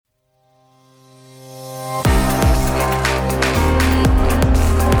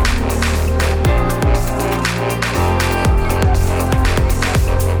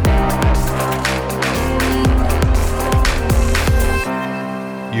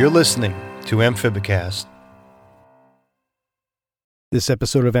You're listening to Amphibicast. This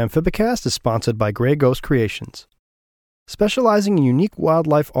episode of Amphibicast is sponsored by Grey Ghost Creations. Specializing in unique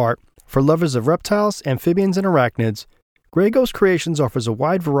wildlife art for lovers of reptiles, amphibians, and arachnids, Grey Ghost Creations offers a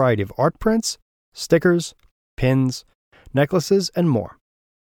wide variety of art prints, stickers, pins, necklaces, and more.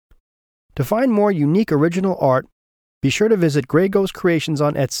 To find more unique original art, be sure to visit Grey Ghost Creations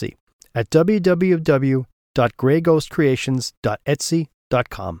on Etsy at www.greyghostcreations.etsy.com.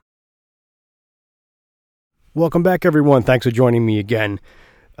 Welcome back, everyone. Thanks for joining me again.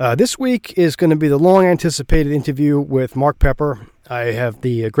 This week is going to be the long-anticipated interview with Mark Pepper. I have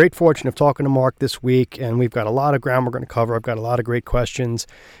the great fortune of talking to Mark this week, and we've got a lot of ground we're going to cover. I've got a lot of great questions,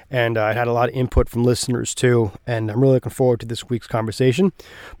 and I had a lot of input from listeners, too, and I'm really looking forward to this week's conversation.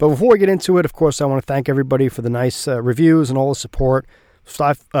 But before we get into it, of course, I want to thank everybody for the nice reviews and all the support.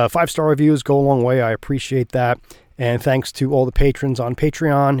 Five-star reviews go a long way. I appreciate that. And thanks to all the patrons on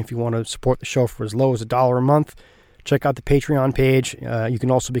Patreon. If you want to support the show for as low as $1 a month, check out the Patreon page. You can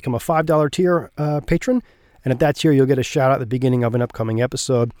also become a $5 tier patron. And at that tier, you'll get a shout out at the beginning of an upcoming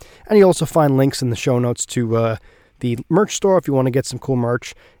episode. And you'll also find links in the show notes to the merch store if you want to get some cool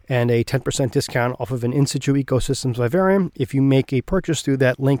merch, and a 10% discount off of an In Situ Ecosystems vivarium. If you make a purchase through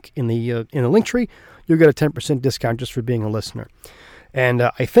that link in the link tree, you'll get a 10% discount just for being a listener. And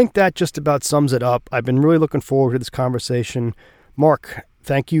I think that just about sums it up. I've been really looking forward to this conversation. Mark,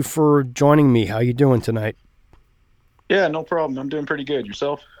 thank you for joining me. How you doing tonight? Yeah, no problem. I'm doing pretty good.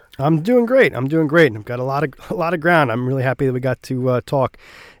 Yourself? I'm doing great. I've got a lot of ground. I'm really happy that we got to talk.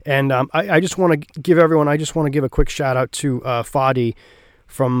 And I just want to give a quick shout out to Fadi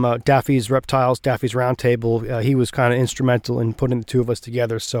from Daffy's Reptiles, Daffy's Roundtable. He was kind of instrumental in putting the two of us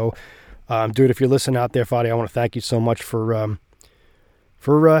together. So, dude, if you're listening out there, Fadi, I want to thank you so much for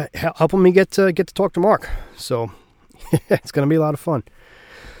helping me get to talk to Mark. So it's going to be a lot of fun.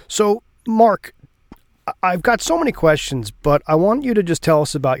 So, Mark, I've got so many questions, but I want you to just tell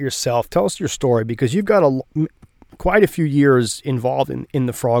us about yourself. Tell us your story, because you've got quite a few years involved in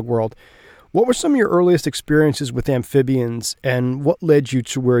the frog world. What were some of your earliest experiences with amphibians, and what led you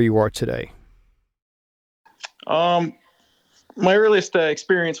to where you are today? My earliest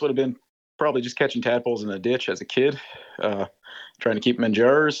experience would have been probably just catching tadpoles in a ditch as a kid, trying to keep them in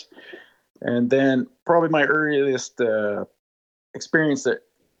jars. And then probably my earliest experience that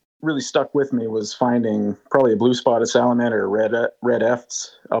really stuck with me was finding probably a blue spotted salamander, or red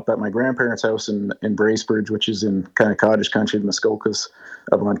efts, up at my grandparents' house in Bracebridge, which is in kind of cottage country, the Muskokas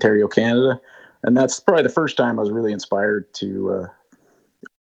of Ontario, Canada. And that's probably the first time I was really inspired to,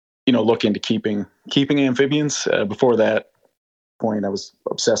 look into keeping amphibians. Before that point, I was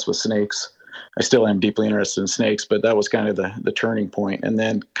obsessed with snakes. I still am deeply interested in snakes, but that was kind of the turning point. And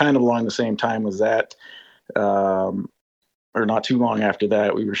then kind of along the same time was that, or not too long after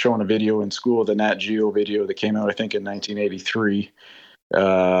that, we were showing a video in school, the Nat Geo video that came out, I think, in 1983. The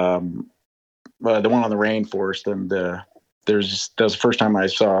one on the rainforest. And that was the first time I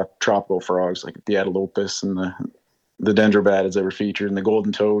saw tropical frogs, like the Atelopus and the Dendrobatids that were featured, and the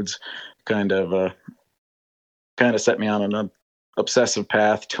golden toads kind of set me on an obsessive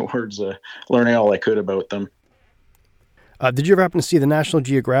path towards learning all I could about them. Did you ever happen to see the National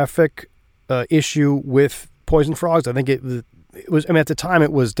Geographic issue with poison frogs? I think it was. I mean, at the time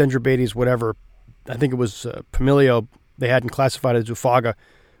it was Dendrobates, whatever. I think it was Pamilio. They hadn't classified it as Zoofaga,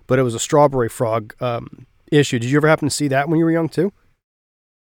 but it was a strawberry frog issue. Did you ever happen to see that when you were young too?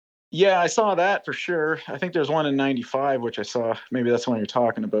 Yeah, I saw that for sure. I think there's one in '95, which I saw. Maybe that's the one you're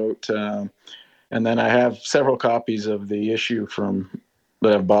talking about. And then I have several copies of the issue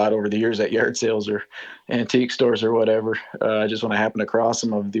that I've bought over the years at yard sales or antique stores or whatever. Just when I happened across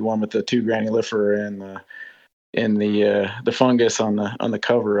them, of the one with the 2 granulifera and the fungus on the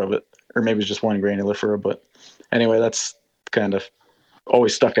cover of it, or maybe it's just 1 granulifera. But anyway, that's kind of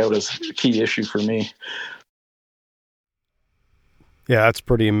always stuck out as a key issue for me. Yeah, that's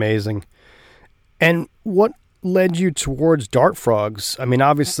pretty amazing. And what led you towards dart frogs? I mean,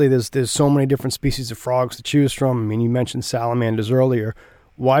 obviously there's so many different species of frogs to choose from. I mean, you mentioned salamanders earlier.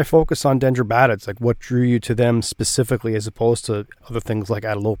 Why focus on Dendrobatids? Like, what drew you to them specifically as opposed to other things like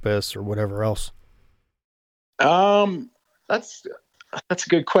Atelopus or whatever else? That's a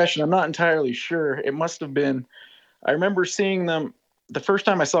good question. I'm not entirely sure. It must have been, I remember seeing them. The first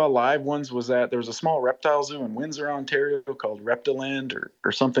time I saw live ones was there was a small reptile zoo in Windsor, Ontario called Reptiland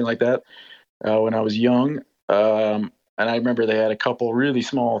or something like that when I was young. And I remember they had a couple really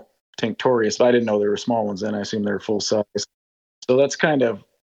small Tinctorius. I didn't know there were small ones then. I assumed they were full size. So that's kind of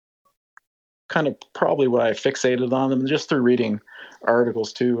probably why I fixated on them, just through reading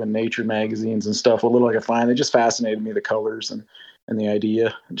articles too and nature magazines and stuff. A little I could find, it just fascinated me, the colors and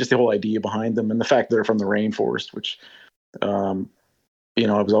and just the whole idea behind them, and the fact they're from the rainforest, which, um,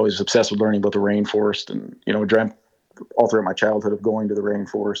 I was always obsessed with learning about the rainforest, and dreamt all throughout my childhood of going to the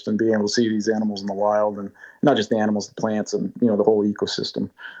rainforest and being able to see these animals in the wild, and not just the animals, the plants, and the whole ecosystem.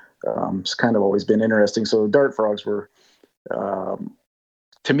 It's kind of always been interesting. So dart frogs were,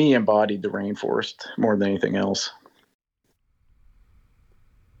 to me, embodied the rainforest more than anything else.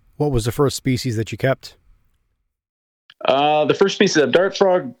 What was the first species that you kept? The first species of dart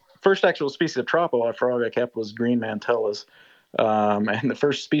frog, first actual species of tropilod frog I kept was green mantellas. And the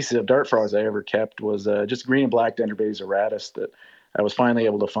first species of dart frogs I ever kept was just green and black Dendrobates auratus that I was finally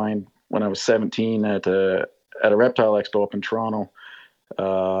able to find when I was 17 at a reptile expo up in Toronto.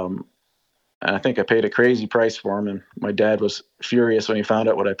 And I think I paid a crazy price for them, and my dad was furious when he found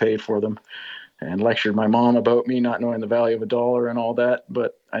out what I paid for them, and lectured my mom about me not knowing the value of a dollar and all that.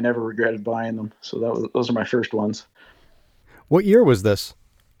 But I never regretted buying them. So those are my first ones. What year was this?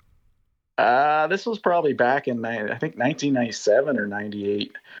 This was probably back in, I think, 1997 or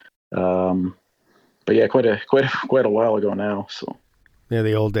 98. But yeah, quite a while ago now. So yeah,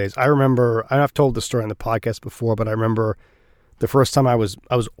 the old days. I remember. I've told the story on the podcast before, but I remember the first time I was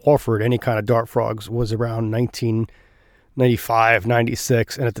offered any kind of dart frogs was around 1995,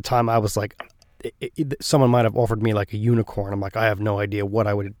 96, and at the time I was like, someone might have offered me like a unicorn. I'm like, I have no idea what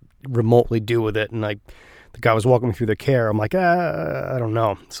I would remotely do with it, and like. The guy was walking me through the care. I'm like, I don't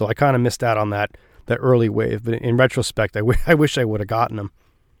know. So I kind of missed out on that early wave. But in retrospect, I wish I would have gotten them.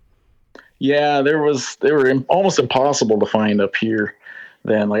 Yeah, they were almost impossible to find up here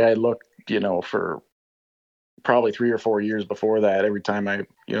then. Like I looked, for probably 3 or 4 years before that. Every time I,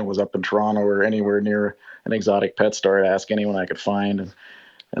 was up in Toronto or anywhere near an exotic pet store, I'd ask anyone I could find.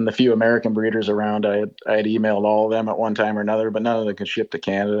 And the few American breeders around, I had emailed all of them at one time or another, but none of them could ship to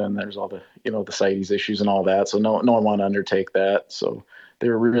Canada. And there's all the, the CITES issues and all that. So no one wanted to undertake that. So they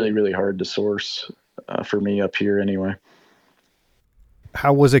were really, really hard to source for me up here anyway.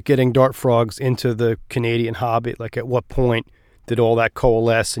 How was it getting dart frogs into the Canadian hobby? Like at what point did all that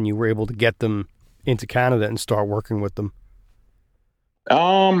coalesce and you were able to get them into Canada and start working with them?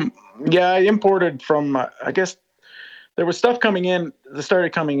 Yeah, I imported from, I guess, there was stuff coming in that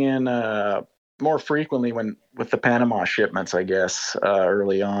started coming in more frequently with the Panama shipments, I guess,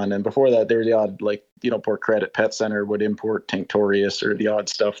 early on. And before that, there was the odd, Port Credit Pet Center would import Tinctorius or the odd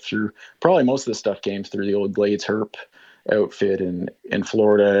stuff through. Probably most of the stuff came through the old Glades Herp outfit in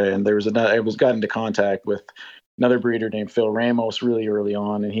Florida. And I got into contact with another breeder named Phil Ramos really early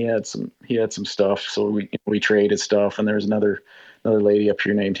on, and he had some stuff. So we traded stuff. And there was another lady up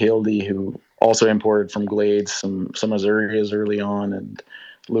here named Hildy who also imported from Glades some Azurias early on, and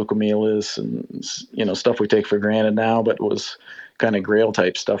Leucomelas and stuff we take for granted now, but it was kind of Grail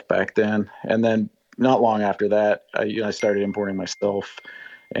type stuff back then. And then not long after that, I started importing myself,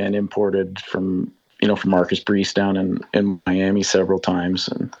 and imported from Marcus Brees down in Miami several times,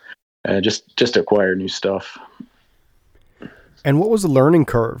 and just to acquire new stuff. And what was the learning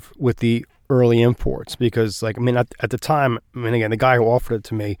curve with the early imports? Because at the time, again, the guy who offered it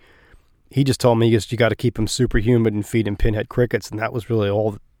to me, he just told me you got to keep them super humid and feed them pinhead crickets, and that was really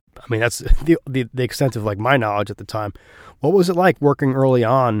all. That's the extent of my knowledge at the time. What was it like working early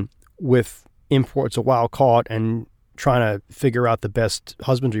on with imports of wild caught and trying to figure out the best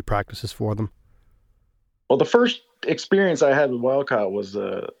husbandry practices for them? Well, the first experience I had with wild caught was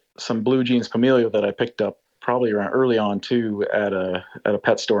some blue jeans Pomelio that I picked up probably around early on too at a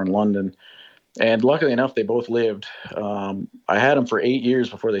pet store in London. And luckily enough, they both lived. I had them for 8 years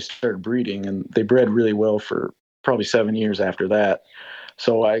before they started breeding, and they bred really well for probably 7 years after that.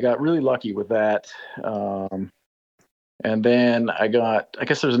 So I got really lucky with that. And then I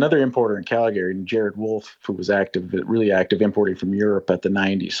guess there's another importer in Calgary, Jared Wolf, who was really active importing from Europe at the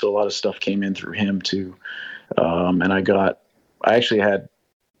 90s. So a lot of stuff came in through him too. And I got a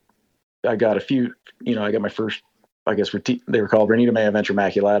few, I got my first, I guess they were called Renita Mea Venture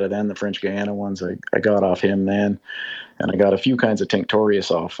Maculata then, the French Guiana ones. I got off him then, and I got a few kinds of Tinctorius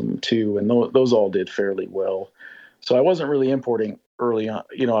off him too, and those all did fairly well. So I wasn't really importing early on.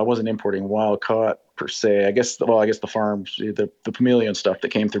 I wasn't importing wild caught per se. I guess the farms, the Pomelio and stuff that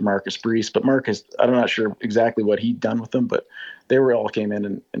came through Marcus Brees, but Marcus, I'm not sure exactly what he'd done with them, but they all came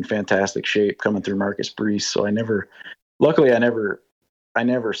in fantastic shape coming through Marcus Brees. So luckily I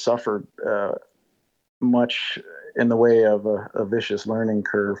never suffered much in the way of a vicious learning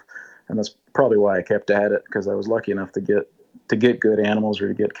curve, and that's probably why I kept at it, because I was lucky enough to get good animals or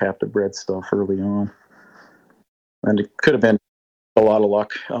to get captive bred stuff early on. And it could have been a lot of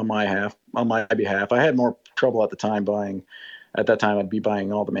luck on my behalf. I had more trouble at the time buying at that time I'd be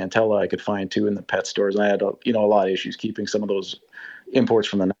buying all the Mantella I could find too in the pet stores. And I had, a lot of issues keeping some of those imports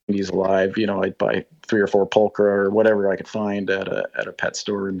from the 90s alive. I'd buy 3 or 4 pulcra or whatever I could find at a pet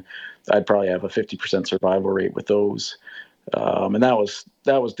store, and I'd probably have a 50% survival rate with those. And that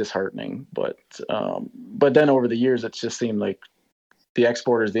was disheartening. But then over the years, it just seemed like the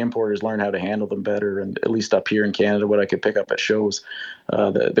importers learned how to handle them better. And at least up here in Canada, what I could pick up at shows,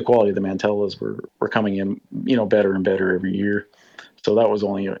 the quality of the Mantellas were coming in, better and better every year. So that was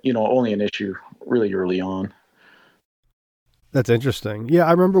only an issue really early on. That's interesting. Yeah,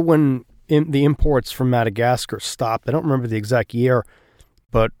 I remember when the imports from Madagascar stopped. I don't remember the exact year,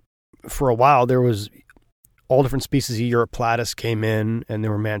 but for a while there was all different species of Europlatus came in, and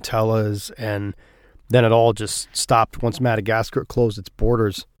there were Mantellas, and then it all just stopped once Madagascar closed its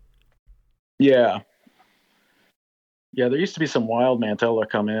borders. Yeah. Yeah, there used to be some wild Mantella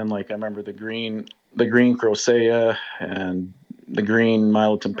come in. Like I remember the green Crocea and the green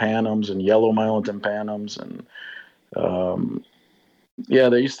Mylotympanums and yellow Mylotympanums. And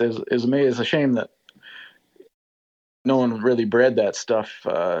it's a shame that no one really bred that stuff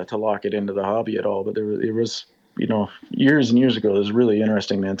to lock it into the hobby at all. But there was years and years ago, there's really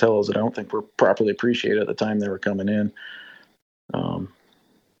interesting Mantellas that I don't think were properly appreciated at the time they were coming in.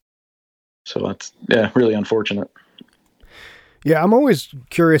 So that's, really unfortunate. Yeah, I'm always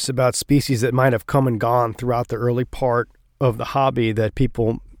curious about species that might have come and gone throughout the early part of the hobby that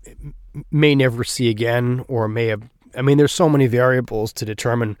people may never see again, or may have. I mean, there's so many variables to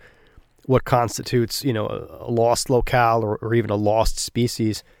determine what constitutes, a lost locale or even a lost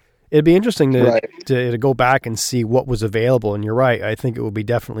species. It'd be interesting to go back and see what was available. And you're right. I think it would be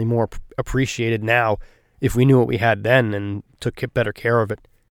definitely more appreciated now if we knew what we had then and took better care of it.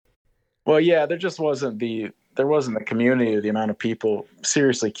 Well, yeah, there wasn't the community, the amount of people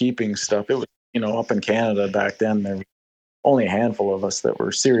seriously keeping stuff. It was, up in Canada back then, there were only a handful of us that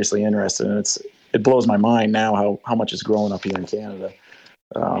were seriously interested. And it blows my mind now how much is growing up here in Canada.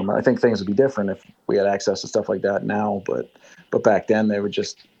 I think things would be different if we had access to stuff like that now, but back then they were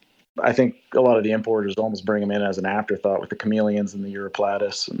just, I think a lot of the importers almost bring them in as an afterthought with the chameleons and the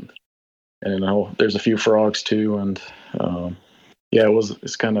Europlatus, and there's a few frogs too. And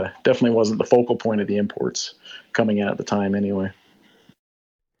it's kind of definitely wasn't the focal point of the imports coming in at the time anyway.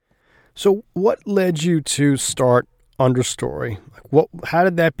 So what led you to start Understory? How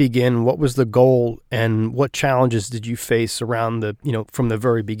did that begin? What was the goal, and what challenges did you face around from the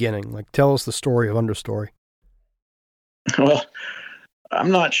very beginning? Like, tell us the story of Understory. Well, I'm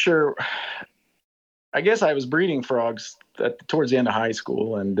not sure. I guess I was breeding frogs towards the end of high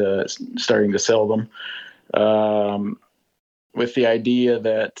school and starting to sell them, with the idea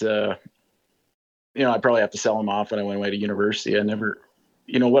that I'd probably have to sell them off when I went away to university. I never,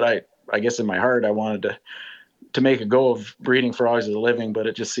 I guess in my heart I wanted to make a go of breeding frogs as a living, but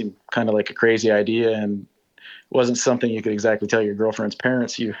it just seemed kind of like a crazy idea, and wasn't something you could exactly tell your girlfriend's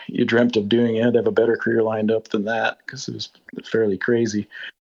parents you dreamt of doing. You had to have a better career lined up than that, because it was fairly crazy.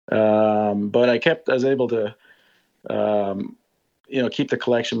 But I was able to, keep the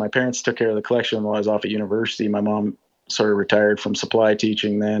collection. My parents took care of the collection while I was off at university. My mom sort of retired from supply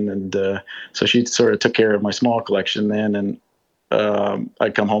teaching then, and so she sort of took care of my small collection then, and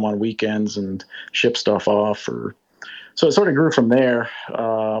I'd come home on weekends and ship stuff off. So it sort of grew from there.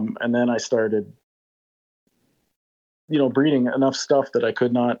 And then I started, breeding enough stuff that I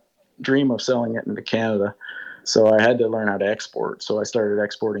could not dream of selling it into Canada. So I had to learn how to export. So I started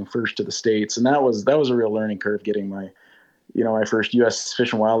exporting first to the States, and that was a real learning curve, getting my first U.S.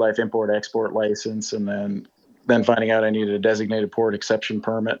 Fish and Wildlife import-export license, and then finding out I needed a designated port exception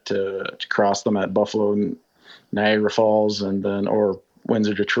permit to cross them at Buffalo and Niagara Falls, or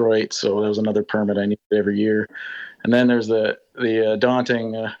Windsor, Detroit. So that was another permit I needed every year. And then there's the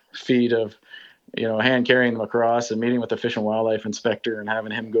daunting feat of, hand carrying them across and meeting with the Fish and Wildlife inspector and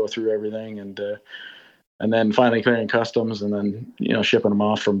having him go through everything, and then finally clearing customs, and then shipping them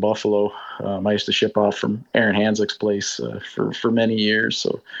off from Buffalo. I used to ship off from Aaron Hanslick's place for many years.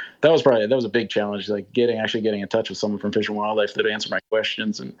 So that was a big challenge, like getting in touch with someone from Fish and Wildlife that would answer my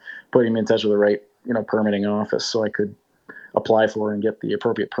questions and putting me in touch with the right permitting office so I could apply for and get the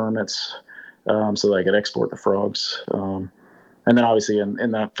appropriate permits, so that I could export the frogs. And then obviously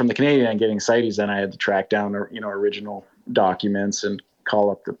from the Canadian end, getting CITES, then I had to track down original documents and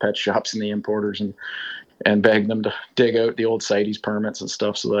call up the pet shops and the importers and beg them to dig out the old CITES permits and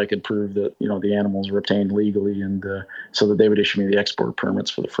stuff so that I could prove that the animals were obtained legally, and so that they would issue me the export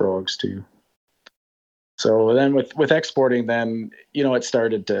permits for the frogs too. So then with exporting, then it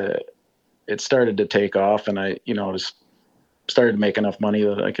started to take off, and I just started to make enough money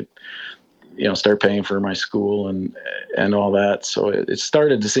that I could start paying for my school and all that. So it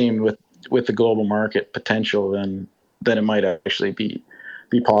started to seem with the global market potential, then it might actually be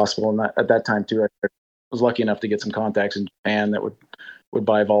possible. And at that time too, I was lucky enough to get some contacts in Japan that would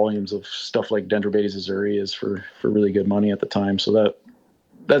buy volumes of stuff like Dendrobates azureus for really good money at the time. So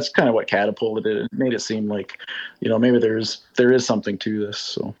that's kind of what catapulted it. It made it seem like, maybe there is something to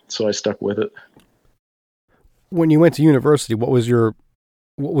this. So I stuck with it. When you went to university, was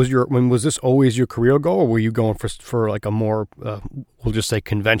this always your career goal, or were you going for like a more, we'll just say,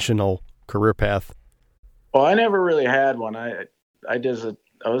 conventional career path? Well, I never really had one. I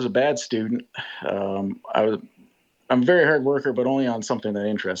was a bad student. I'm a very hard worker, but only on something that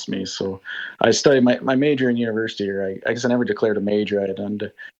interests me. So I studied my major in university, or I guess I never declared a major. I'm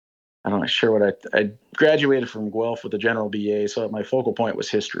not sure what I graduated from Guelph with a general BA. So my focal point was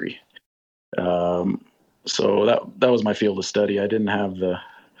history. So that was my field of study. I didn't have the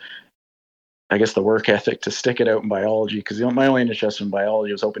work ethic to stick it out in biology, because my only interest in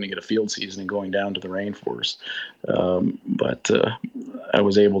biology was hoping to get a field season and going down to the rainforest. But I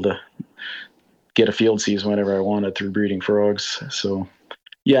was able to get a field season whenever I wanted through breeding frogs. So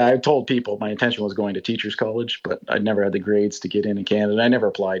yeah, I told people my intention was going to teachers college, but I never had the grades to get in Canada. I never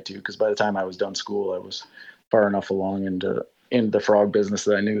applied to, because by the time I was done school, I was far enough along into the frog business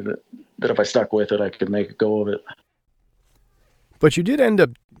that I knew that if I stuck with it, I could make a go of it. But you did end up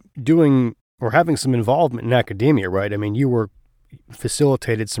doing or having some involvement in academia, right? I mean, you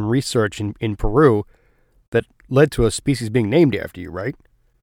facilitated some research in Peru that led to a species being named after you, right?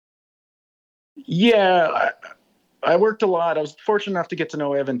 Yeah, I worked a lot. I was fortunate enough to get to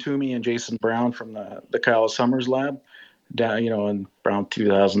know Evan Toomey and Jason Brown from the Kyle Summers lab down, in around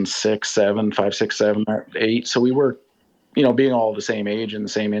 2006, 7, 5, 6, 7, 8. So we were, being all the same age and the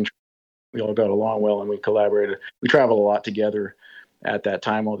same interest, we all got along well, and we collaborated. We traveled a lot together at that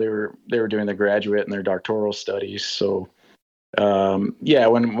time while they were doing their graduate and their doctoral studies. So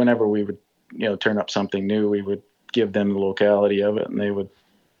whenever we would, turn up something new, we would give them the locality of it, and they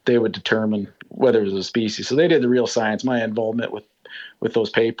would determine whether it was a species. So they did the real science. My involvement with those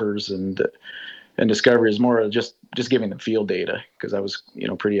papers and discovery is more just giving them field data, because I was,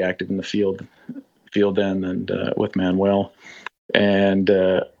 pretty active in the field then, and with Manuel. And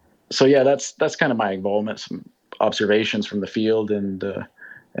so yeah, that's kind of my involvement, some observations from the field, and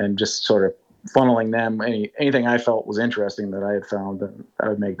just sort of funneling them anything I felt was interesting that I had found, and I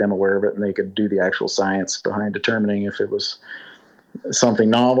would make them aware of it, and they could do the actual science behind determining if it was something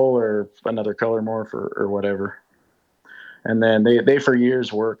novel or another color morph or whatever. And then they for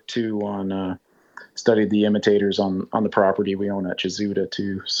years worked too on studied the imitators on the property we own at Chizuta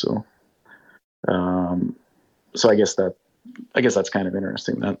too. So so I guess that's kind of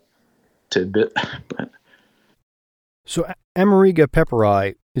interesting, that tidbit. But. So Amarega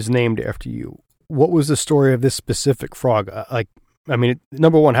pepperi is named after you. What was the story of this specific frog?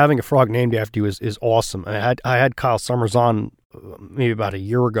 Number one, having a frog named after you is awesome. I had Kyle Summers on maybe about a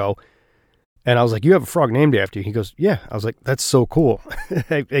year ago, and I was like, "You have a frog named after you?" He goes, "Yeah." I was like, "That's so cool."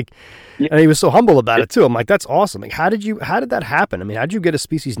 And he was so humble about it too. I'm like, "That's awesome." Like, how did that happen? I mean, how did you get a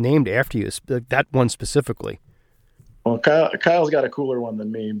species named after you, that one specifically? Well, Kyle's got a cooler one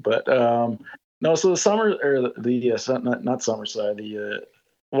than me, but no. So the summer, or not Summerside,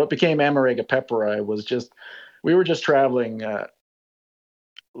 what became Amarega pepperi was we were just traveling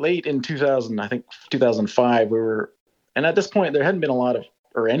late in 2000, I think 2005. And at this point there hadn't been a lot of,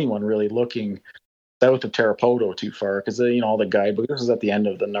 or anyone really, looking south of Tarapoto too far, because all the guidebooks, this was at the end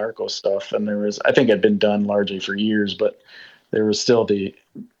of the narco stuff, and I think it had been done largely for years, but there was still the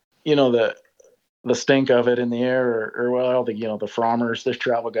stink of it in the air, or well, the Frommers, the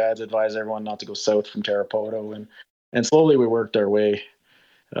travel guides advise everyone not to go south from Tarapoto, and slowly we worked our way.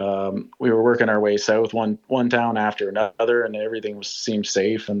 We were working our way south, one town after another, and everything seemed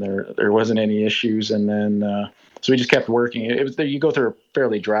safe, and there wasn't any issues. And then so we just kept working. You go through a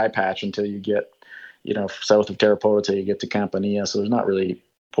fairly dry patch until you get south of Tarapoto till you get to Campanilla. So there's not really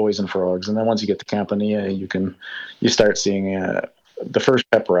poison frogs. And then once you get to Campanilla, you start seeing the first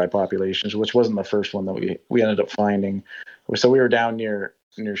pepperi populations, which wasn't the first one that we ended up finding. So we were down near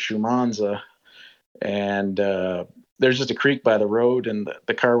Shumanza, and there's just a creek by the road, and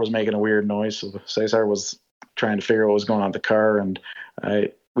the car was making a weird noise. So Cesar was trying to figure out what was going on with the car, and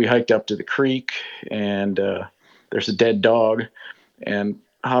we hiked up to the creek, and there's a dead dog, and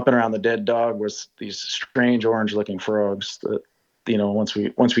hopping around the dead dog was these strange orange-looking frogs that, once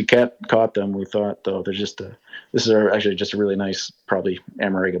we caught them, we thought, though, this is actually just a really nice, probably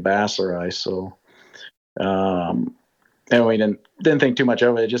Amarega bacilli. So, and we didn't think too much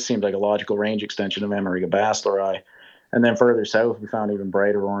of it. It just seemed like a logical range extension of Amarega bacilli. And then further south, we found even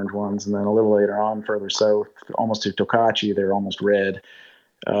brighter orange ones. And then a little later on, further south, almost to Tokachi, they're almost red.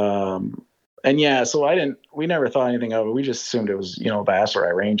 And yeah, so we never thought anything of it. We just assumed it was,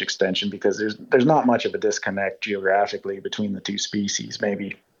 Basseri range extension, because there's not much of a disconnect geographically between the two species.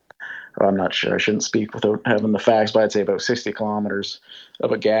 Maybe, I'm not sure, I shouldn't speak without having the facts, but I'd say about 60 kilometers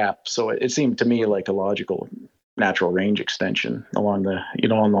of a gap. So it seemed to me like a logical natural range extension along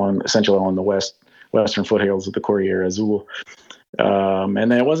essentially along the western foothills of the Cordillera Azul. And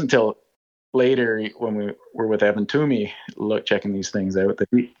then it wasn't until later, when we were with Evan Toomey checking these things out, that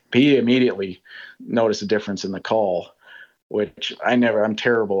he immediately noticed a difference in the call, which I'm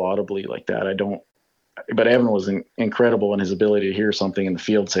terrible audibly like that. But Evan was incredible in his ability to hear something in the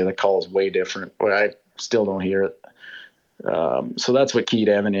field, say the call is way different, but I still don't hear it. So that's what keyed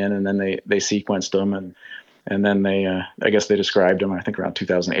Evan in, and then they sequenced them, and then I guess they described them, I think around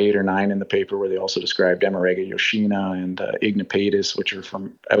 2008 or 9 in the paper, where they also described Emerega yoshina and ignipatus, which are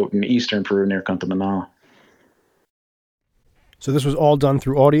from out in eastern Peru near Cantamana. So this was all done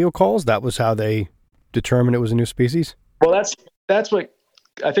through audio calls? That was how they determined it was a new species? Well, that's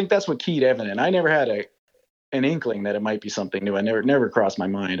what keyed Evan in. I never had an inkling that it might be something new. I never crossed my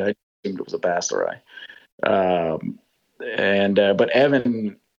mind. I assumed it was a Basseri. But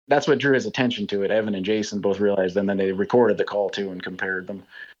Evan, that's what drew his attention to it. Evan and Jason both realized, and then they recorded the call too and compared them,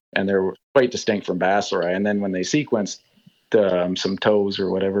 and they're quite distinct from Basseri. And then when they sequenced some toes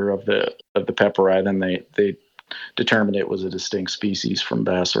or whatever of the Pepperai, then they determined it was a distinct species from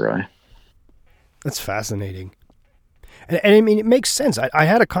Basseri. That's fascinating. And I mean, it makes sense. I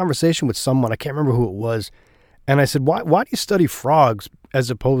had a conversation with someone, I can't remember who it was, and I said, why do you study frogs as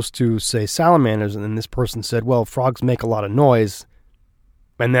opposed to, say, salamanders? And then this person said, well, frogs make a lot of noise,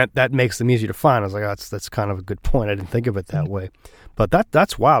 and that makes them easier to find. I was like, that's kind of a good point. I didn't think of it that way. But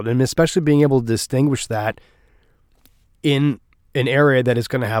that's wild. And especially being able to distinguish that in an area that is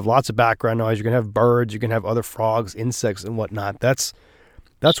going to have lots of background noise. You're going to have birds, you're going to have other frogs, insects, and whatnot. That's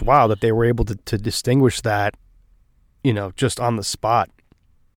wild that they were able to distinguish that, just on the spot.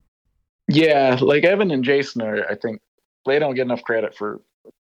 Yeah, like Evan and Jason I think they don't get enough credit for,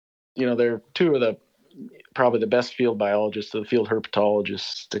 they're two of probably the best field biologists, the field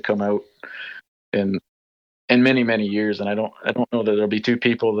herpetologists to come out in many, many years. And I don't know that there'll be two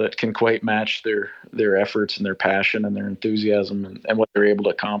people that can quite match their efforts and their passion and their enthusiasm and what they're able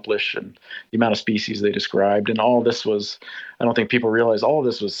to accomplish and the amount of species they described. And all this was, I don't think people realize, all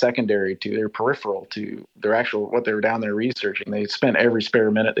this was secondary to their peripheral to their actual, what they were down there researching. They spent every spare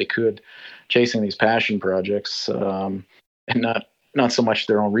minute they could chasing these passion projects, and not so much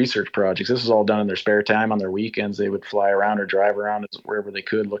their own research projects. This was all done in their spare time on their weekends. They would fly around or drive around wherever they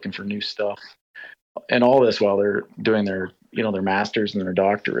could looking for new stuff. And all this while they're doing their masters and their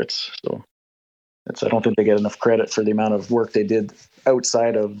doctorates. So I don't think they get enough credit for the amount of work they did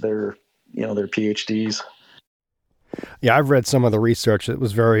outside of their PhDs. Yeah, I've read some of the research. It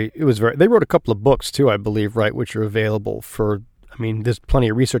was very, they wrote a couple of books too, I believe, right, which are available for, there's plenty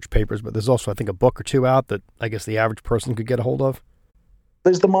of research papers, but there's also, I think, a book or two out that I guess the average person could get a hold of.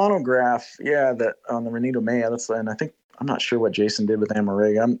 There's the monograph, that on the Renidomea. And I think, I'm not sure what Jason did with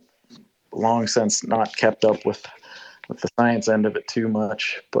Amarega. I'm long since not kept up with the science end of it too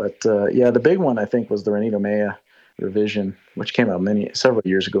much. But the big one I think was the Renidomea revision, which came out several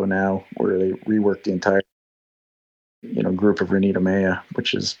years ago now, where they reworked the entire group of Renidomea,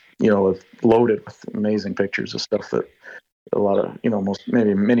 which is loaded with amazing pictures of stuff that a lot of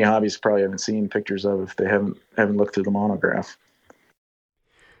many hobbyists probably haven't seen pictures of if they haven't looked through the monograph.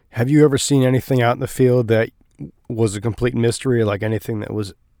 Have you ever seen anything out in the field that was a complete mystery, like anything that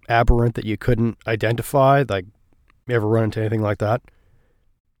was aberrant that you couldn't identify? Like, you ever run into anything like that?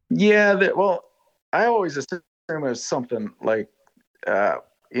 Yeah, I always assume it was something like,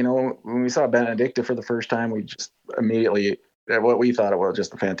 when we saw Benedicta for the first time, we just immediately, what we thought it was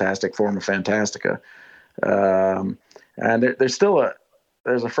just a fantastic form of Fantastica. And there's still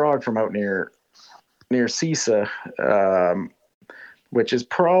there's a frog from out near Sisa, which is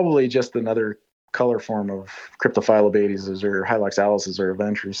probably just another color form of Cryptophyllobaides or Hyloxalis or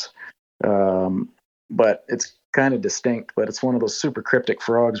Ventris. But it's kind of distinct, but it's one of those super cryptic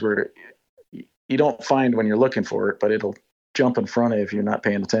frogs where you don't find when you're looking for it, but it'll jump in front of you if you're not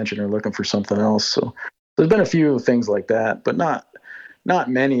paying attention or looking for something else. So there's been a few things like that, but not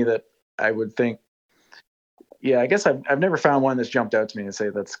many that I would think. Yeah, I guess I've never found one that's jumped out to me and say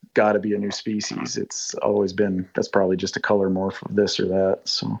that's got to be a new species. It's always been, that's probably just a color morph of this or that.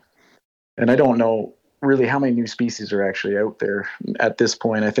 So, and I don't know really how many new species are actually out there at this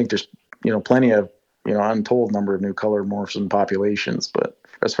point. I think there's plenty of untold number of new color morphs and populations, but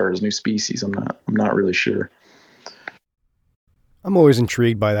as far as new species, I'm not really sure. I'm always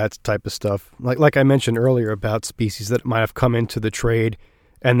intrigued by that type of stuff. Like I mentioned earlier about species that might have come into the trade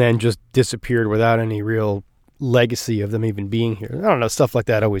and then just disappeared without any real legacy of them even being here. I don't know, stuff like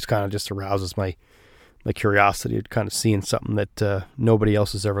that always kind of just arouses my curiosity at kind of seeing something that nobody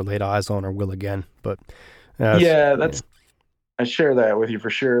else has ever laid eyes on or will again. But Yeah, I share that with you for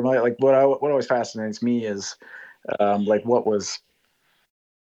sure. Like what always fascinates me is like what would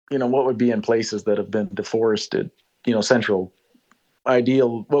be in places that have been deforested, central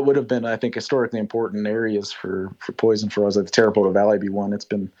ideal, what would have been, I think, historically important areas for poison frogs, like the Tarapoto Valley be one. It's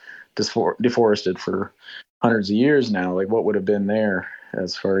been deforested for hundreds of years now. Like what would have been there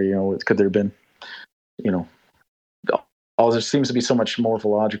as far, could there have been, you know, all there seems to be so much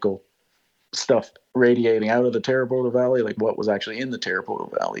morphological stuff radiating out of the Tarapoto Valley, like what was actually in the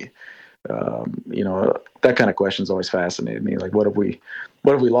Tarapoto Valley. That kind of question's always fascinated me. Like what have we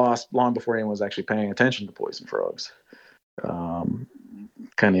lost long before anyone was actually paying attention to poison frogs?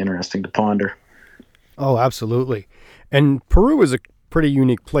 Kind of interesting to ponder. Oh, absolutely. And Peru is a pretty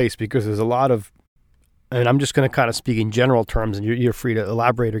unique place because there's a lot of, and I'm just going to kind of speak in general terms, and you're free to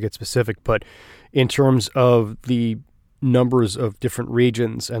elaborate or get specific, but in terms of the numbers of different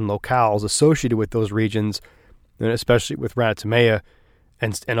regions and locales associated with those regions, and especially with Ranatomea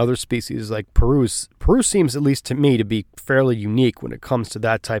and other species like Peru seems, at least to me, to be fairly unique when it comes to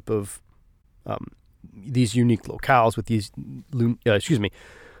that type of these unique locales with these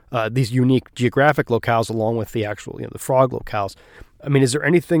these unique geographic locales along with the actual the frog locales. I mean, is there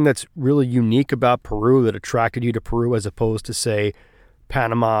anything that's really unique about Peru that attracted you to Peru as opposed to, say,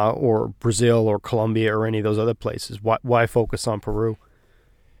 Panama or Brazil or Colombia or any of those other places? Why focus on Peru?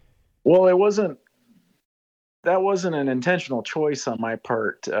 Well, that wasn't an intentional choice on my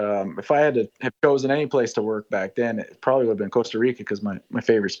part. If I had to have chosen any place to work back then, it probably would have been Costa Rica, because my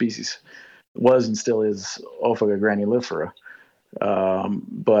favorite species was and still is Ophaga granulifera.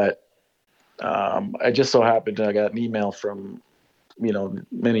 But I just so happened I got an email from,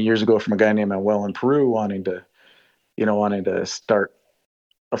 many years ago from a guy named Manuel in Peru wanting to start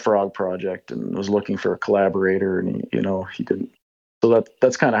a frog project and was looking for a collaborator, and he didn't. So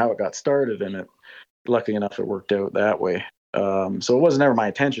that's kind of how it got started, and luckily enough it worked out that way. So it wasn't ever my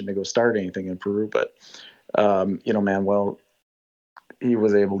intention to go start anything in Peru, but Manuel, he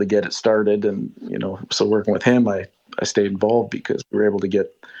was able to get it started, and so working with him, I stayed involved because we were able to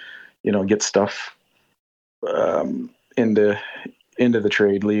get stuff into the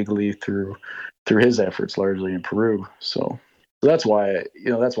trade legally through his efforts, largely in Peru. So that's why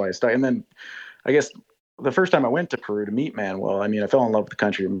I started. And then I guess the first time I went to Peru to meet Manuel, I mean, I fell in love with the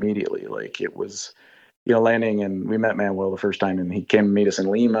country immediately. Like it was, landing, and we met Manuel the first time, and he came to meet us in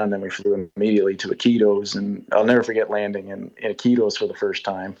Lima, and then we flew immediately to Iquitos, and I'll never forget landing in Iquitos for the first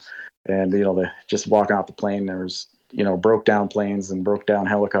time. And, just walking off the plane, there was, broke down planes and broke down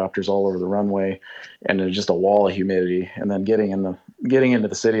helicopters all over the runway, and there's just a wall of humidity. And then getting into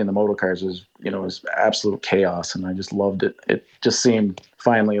the city in the motor cars was absolute chaos, and I just loved it. It just seemed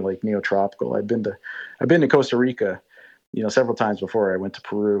finally like neotropical. I've been to Costa Rica, several times before I went to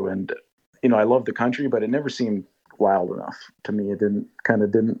Peru, and I loved the country, but it never seemed wild enough to me. It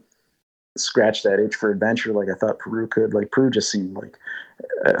didn't scratch that itch for adventure like I thought Peru could. Like Peru just seemed like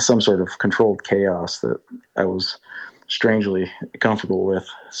some sort of controlled chaos that I was strangely comfortable with.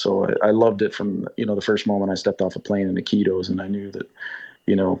 So I loved it from the first moment I stepped off a plane in Iquitos, and I knew that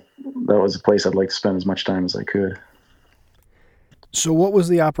that was a place I'd like to spend as much time as I could. So what was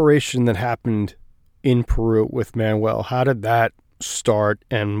the operation that happened in Peru with Manuel? How did that start,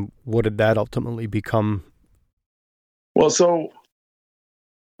 and what did that ultimately become? Well,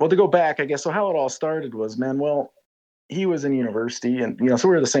 to go back, I guess, so how it all started was Manuel, he was in university, and so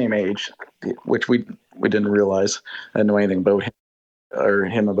we were the same age, which we didn't realize. I didn't know anything about him or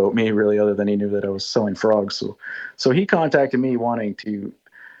him about me, really, other than he knew that I was selling frogs. So he contacted me wanting to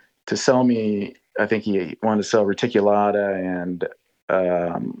sell me, I think he wanted to sell reticulata,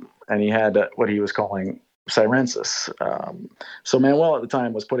 and he had what he was calling Sirensis. So Manuel at the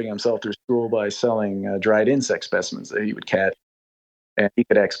time was putting himself through school by selling dried insect specimens that he would catch, and he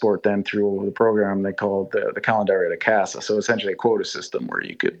could export them through the program they called the Calendario de Casa. So essentially a quota system where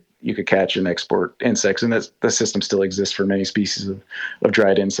you could catch and export insects, and the system still exists for many species of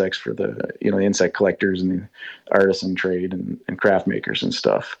dried insects for the the insect collectors and the artisan trade and craft makers and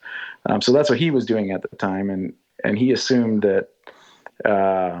stuff. So that's what he was doing at the time, and he assumed that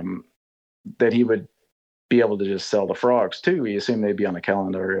that he would be able to just sell the frogs too. He assumed they'd be on the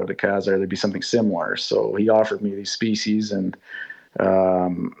Calendario de Casa, or there'd be something similar. So he offered me these species, and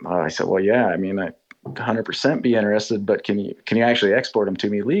I said, well, yeah, I mean, I 100% be interested, but can you actually export them to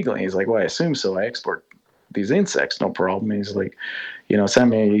me legally? And he's like, well, I assume so. I export these insects, no problem. He's like, he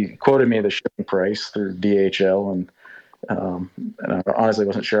quoted me the shipping price through DHL, and I honestly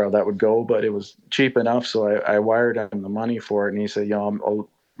wasn't sure how that would go, but it was cheap enough. So I wired him the money for it, and he said,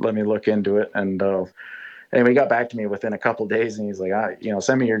 let me look into it. And anyway, he got back to me within a couple of days, and he's like,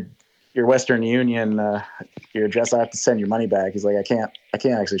 send me your Western Union, your address. I have to send your money back. He's like, I can't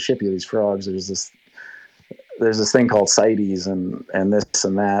actually ship you these frogs. There's this thing called CITES and this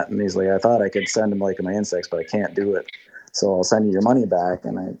and that. And he's like, I thought I could send them like my insects, but I can't do it. So I'll send you your money back.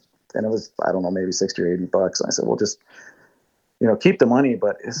 And it was, I don't know, maybe $60 or $80. And I said, well, just, keep the money,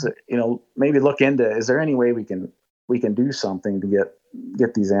 but maybe look into, is there any way we can do something to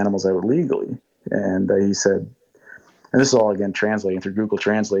get these animals out legally? And he said, and this is all again translating through Google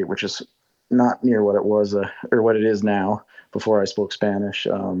Translate, which is not near what it was or what it is now. Before I spoke Spanish,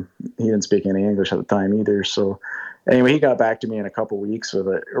 he didn't speak any English at the time either. So anyway, he got back to me in a couple of weeks with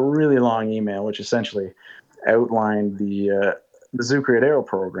a really long email, which essentially outlined the Zoo Criadero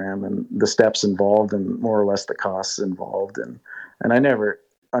program and the steps involved and more or less the costs involved. And I never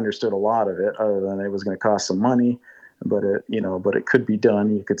understood a lot of it other than it was going to cost some money, but it could be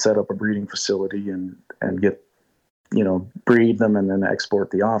done. You could set up a breeding facility and get, breed them and then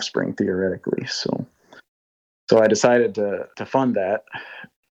export the offspring theoretically. So I decided to fund that,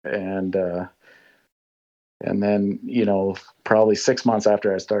 and then probably 6 months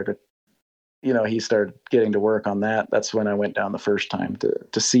after I started, he started getting to work on that. That's when I went down the first time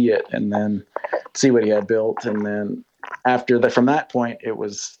to see it and then see what he had built. And then from that point, it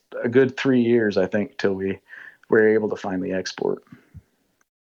was a good 3 years, I think, till we were able to finally export.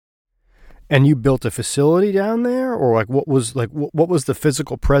 And you built a facility down there, or what was the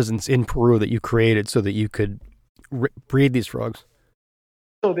physical presence in Peru that you created so that you could breed these frogs?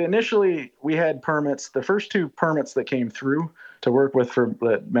 So initially we had permits. The first 2 permits that came through to work with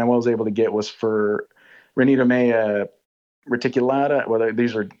that Manuel was able to get was for Rhenitomea reticulata. Well,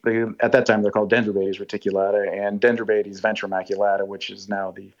 at that time they're called Dendrobates reticulata and Dendrobates ventrimaculata, which is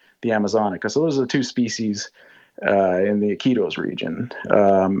now the Amazonica. So those are the 2 species in the Iquitos region.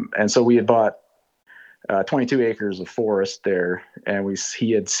 And so we had bought 22 acres of forest there, and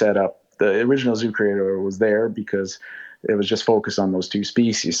he had set up the original zoo creator was there because it was just focused on those 2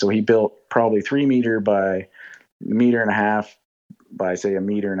 species. So he built probably 3 meter by 1.5 meters by say 1.5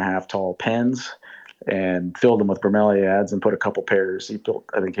 meters tall pens and filled them with bromeliads and put a couple pairs.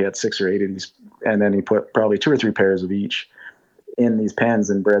 I think he had 6 or 8 of these, and then he put probably 2 or 3 pairs of each in these pens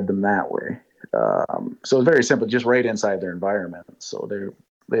and bred them that way. So it's very simple, just right inside their environment. So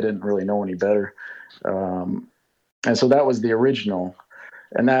they didn't really know any better. And so that was the original.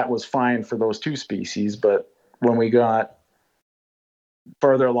 And that was fine for those 2 species. But when we got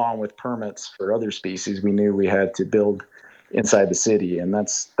further along with permits for other species, we knew we had to build inside the city. And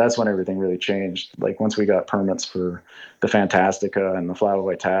that's when everything really changed. Like once we got permits for the Fantastica and the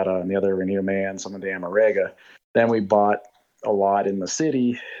Flavovitata and the other Rhenitomea and some of the Amarega, then we bought a lot in the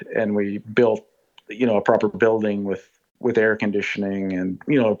city and we built, a proper building with air conditioning and,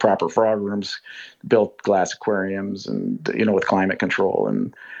 proper frog rooms, built glass aquariums and, with climate control.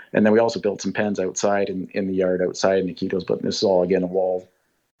 And then we also built some pens outside in the yard outside in Iquitos, but this is all again, a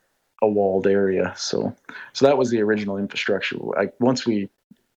walled area. So that was the original infrastructure. Once we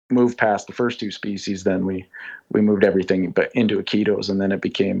moved past the first 2 species, then we moved everything but into Iquitos, and then it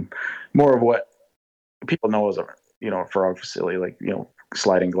became more of what people know as a frog facility,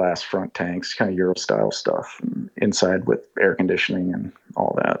 sliding glass front tanks, kind of Euro style stuff, and inside with air conditioning and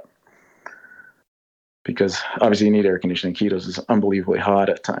all that. Because obviously you need air conditioning. Iquitos is unbelievably hot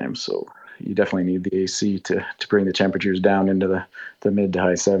at times, so you definitely need the AC to bring the temperatures down into the mid to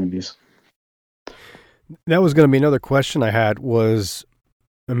high 70s. That was going to be another question I had was,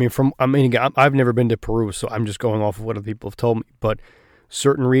 I've never been to Peru, so I'm just going off of what other people have told me, but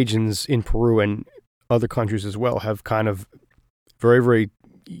certain regions in Peru and other countries as well have kind of very, very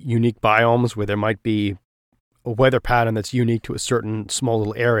unique biomes where there might be a weather pattern that's unique to a certain small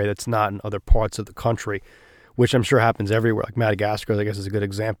little area that's not in other parts of the country, which I'm sure happens everywhere. Like Madagascar, I guess, is a good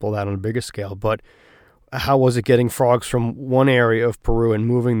example of that on a bigger scale. But how was it getting frogs from one area of Peru and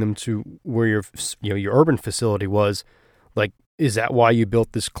moving them to where your urban facility was? Like, is that why you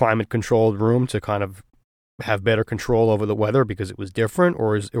built this climate-controlled room to kind of have better control over the weather because it was different,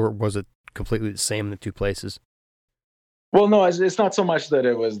 or was it completely the same in the 2 places? Well, no, it's not so much that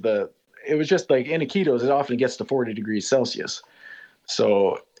it was just like in Iquitos, it often gets to 40 degrees Celsius.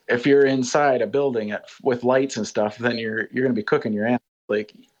 So if you're inside a building with lights and stuff, then you're going to be cooking your animals.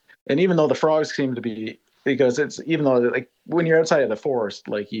 And even though the frogs seem to be because it's, even though like when you're outside of the forest,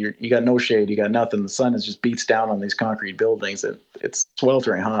 like you got no shade, you got nothing. The sun is just beats down on these concrete buildings. It's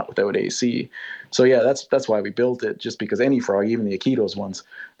sweltering hot without AC. So yeah, that's why we built it. Just because any frog, even the Aikidos ones,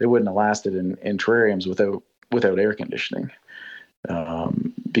 they wouldn't have lasted in terrariums without air conditioning.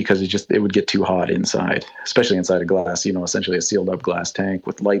 Because it would get too hot inside, especially inside a glass, essentially a sealed up glass tank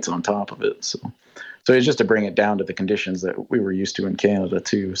with lights on top of it. So it's just to bring it down to the conditions that we were used to in Canada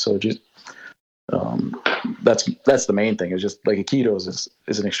too. So just that's the main thing. It's just like Iquitos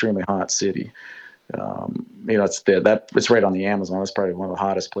is an extremely hot city. It's right on the Amazon. That's probably one of the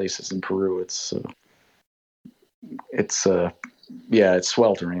hottest places in Peru. It's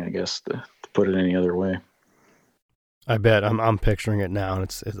sweltering, I guess, to put it any other way. I bet. I'm picturing it now, and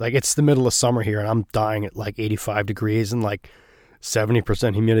it's like it's the middle of summer here, and I'm dying at like 85 degrees and like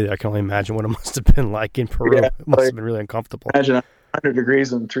 70% humidity. I can only imagine what it must have been like in Peru. Yeah, it must have been really uncomfortable. Imagine 100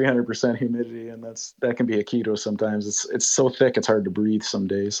 degrees and 300% humidity, and that can be a keto sometimes. It's so thick it's hard to breathe some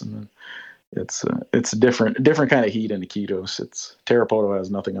days, and then it's a different kind of heat in Iquitos. It's Tarapoto has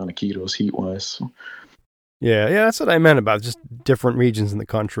nothing on Iquitos heat wise. So. Yeah, that's what I meant about just different regions in the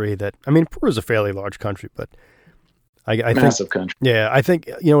country. Peru is a fairly large country, but I massive think, country. Yeah, I think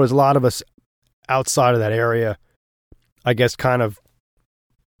there's a lot of us outside of that area, I guess, kind of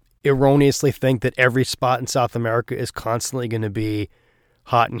erroneously think that every spot in South America is constantly going to be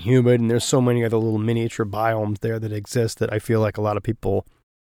hot and humid, and there's so many other little miniature biomes there that exist that I feel like a lot of people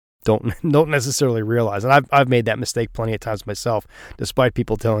don't necessarily realize. And I've made that mistake plenty of times myself, despite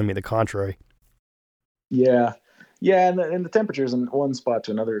people telling me the contrary. Yeah, and the temperatures in one spot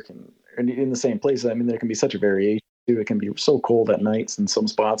to another in the same place. I mean, there can be such a variation too. It can be so cold at nights in some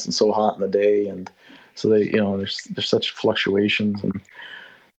spots and so hot in the day, and so there's such fluctuations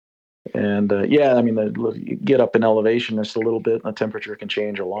and you get up in elevation just a little bit, and the temperature can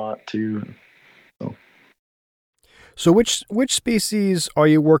change a lot too. So which species are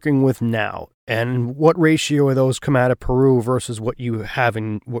you working with now, and what ratio of those come out of Peru versus what you have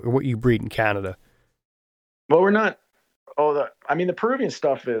what you breed in Canada? Well, we're not. The Peruvian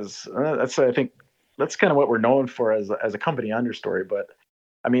stuff is I think that's kind of what we're known for as a company, Understory. But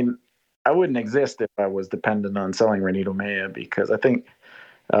I mean, I wouldn't exist if I was dependent on selling Renito Maya, because I think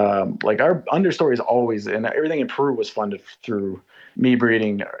like our Understory is always, and everything in Peru was funded through me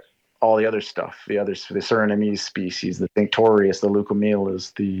breeding all the other stuff, the Surinamese species, the Tinctorius, the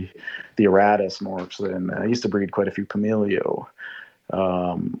Leucomelas, the Aratus morphs, and I used to breed quite a few Pamelio.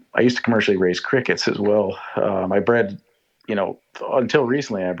 I used to commercially raise crickets as well. I bred, until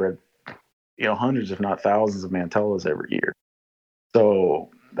recently, I bred, hundreds, if not thousands, of mantellas every year. So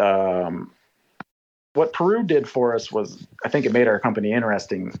what Peru did for us was, I think it made our company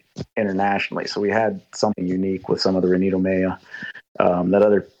interesting internationally. So we had something unique with some of the Renito Maya that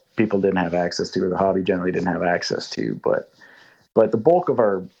other people didn't have access to, or the hobby generally didn't have access to. But the bulk of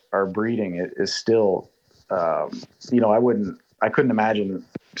our breeding is still, I couldn't imagine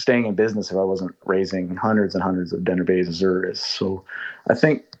staying in business if I wasn't raising hundreds and hundreds of Dennerbase Azuris. So I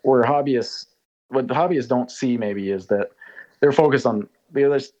think what the hobbyists don't see maybe is that they're focused on,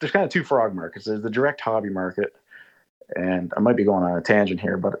 there's kind of two frog markets. There's the direct hobby market, and I might be going on a tangent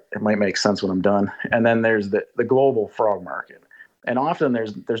here, but it might make sense when I'm done. And then there's the global frog market. And often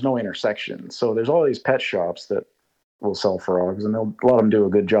there's no intersection. So there's all these pet shops that will sell frogs, and a lot of them do a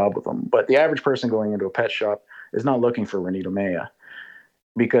good job with them. But the average person going into a pet shop is not looking for Renito Maya,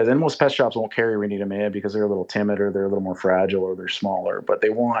 and most pet shops won't carry Renito Maya because they're a little timid, or they're a little more fragile, or they're smaller. But they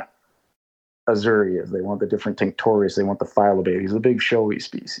want Azurias, they want the different Tinctorius, they want the Phyllobates, the big showy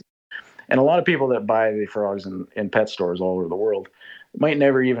species. And a lot of people that buy the frogs in pet stores all over the world might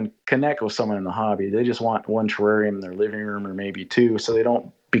never even connect with someone in the hobby. They just want one terrarium in their living room, or maybe two, so they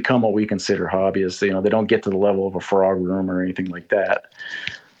don't become what we consider hobbyists. They don't get to the level of a frog room or anything like that.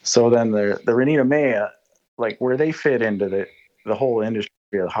 So then the Renito Maya, like where they fit into the whole industry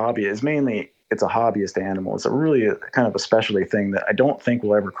of the hobby, is mainly, it's a hobbyist animal. It's a really kind of a specialty thing that I don't think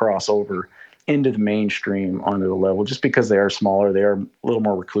will ever cross over into the mainstream onto the level, just because they are smaller, they are a little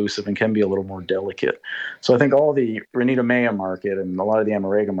more reclusive, and can be a little more delicate. So I think all the Renito Maya market and a lot of the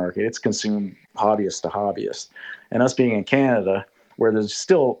Amarega market, it's consumed hobbyist to hobbyist. And us being in Canada, where there's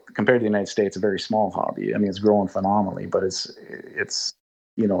still, compared to the United States, a very small hobby. I mean, it's growing phenomenally, but it's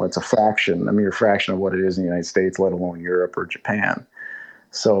a mere fraction of what it is in the United States, let alone Europe or Japan.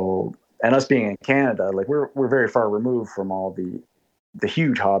 So, and us being in Canada, like we're very far removed from all the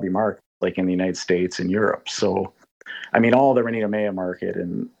huge hobby market, like in the United States and Europe. So, I mean, all the Renito Maya market,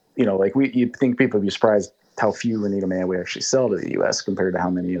 and you'd think people would be surprised how few Renito Maya we actually sell to the U.S. compared to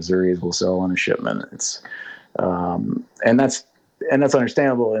how many Azurias we'll sell on a shipment. It's and that's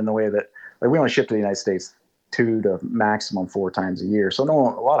understandable in the way that like we only ship to the United States 2 to maximum 4 times a year. So a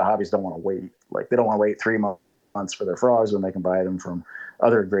lot of hobbies don't want to wait. Like they don't want to wait 3 months for their frogs when they can buy them from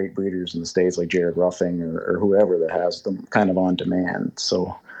other great breeders in the States like Jared Ruffing or whoever that has them kind of on demand.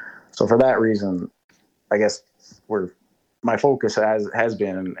 So for that reason, I guess my focus has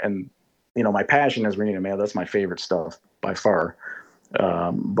been, and my passion is reading mail. That's my favorite stuff by far.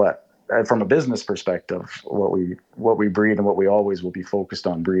 But from a business perspective, what we breed and what we always will be focused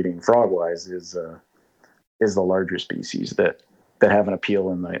on breeding frog wise is the larger species that have an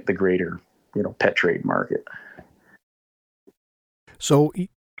appeal in the greater pet trade market. So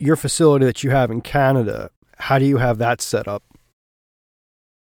your facility that you have in Canada, how do you have that set up?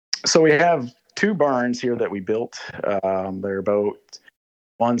 So we have 2 barns here that we built. They're about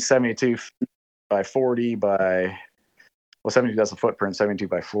 172 by 40 by, 72, that's the footprint, 72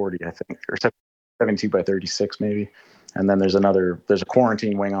 by 40, I think, or 72 by 36 maybe. And then there's a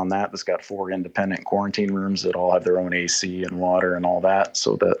quarantine wing on that's got 4 independent quarantine rooms that all have their own AC and water and all that,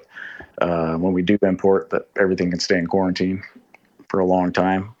 so that when we do import, that everything can stay in quarantine for a long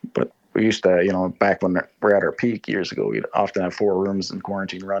time. But we used to, back when we're at our peak years ago, we'd often have 4 rooms in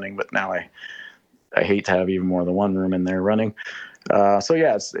quarantine running, but now I hate to have even more than 1 room in there running. So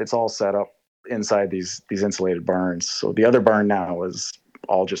yeah, it's all set up inside these insulated barns. So the other barn now is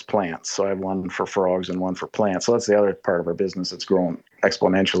all just plants. So I have 1 for frogs and 1 for plants. So that's the other part of our business that's grown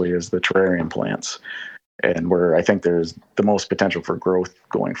exponentially, is the terrarium plants. And where I think there's the most potential for growth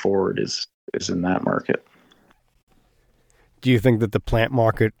going forward is in that market. Do you think that the plant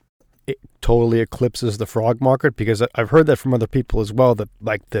market totally eclipses the frog market? Because I've heard that from other people as well, that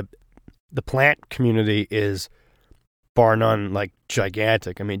like the plant community is bar none like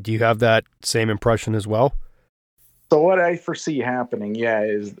gigantic. I mean, do you have that same impression as well? So what I foresee happening,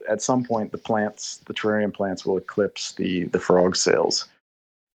 is at some point the terrarium plants will eclipse the frog sales.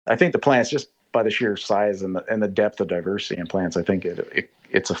 I think the plants, just by the sheer size and the depth of diversity in plants, I think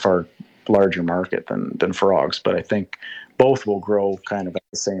it's a far larger market than frogs. But I think both will grow kind of at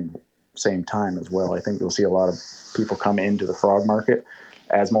the same time as well. I think you'll see a lot of people come into the frog market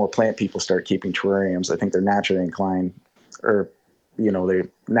as more plant people start keeping terrariums. I think they're naturally inclined, or it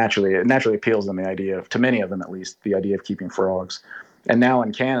naturally appeals them, the idea of, to many of them at least, the idea of keeping frogs. And now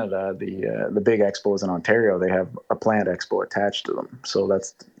in Canada, the big expos in Ontario, they have a plant expo attached to them. So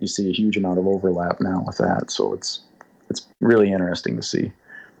you see a huge amount of overlap now with that. So it's really interesting to see.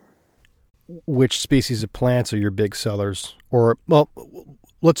 Which species of plants are your big sellers? Or, well,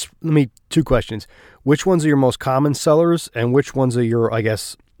 let me 2 questions. Which ones are your most common sellers, and which ones are your, I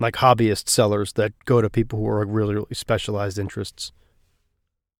guess, like hobbyist sellers that go to people who are really, really specialized interests?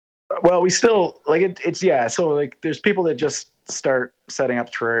 Well, we still so like there's people that just start setting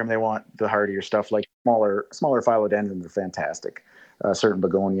up terrarium. They want the hardier stuff, like smaller philodendrons are fantastic. Certain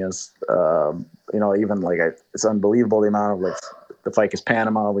begonias, even it's unbelievable the amount of like the Ficus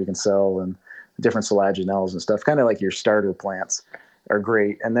Panama we can sell, and different selaginelles and stuff. Kind of like your starter plants are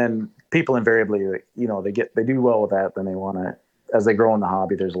great. And then people invariably, they do well with that. Then they want to, as they grow in the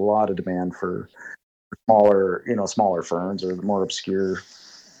hobby, there's a lot of demand for smaller ferns or more obscure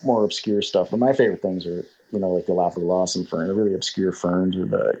stuff. But my favorite things are, like the Lapidolosum fern, the really obscure ferns, or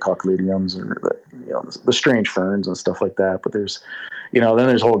the cochludiums, or the strange ferns and stuff like that. But there's, then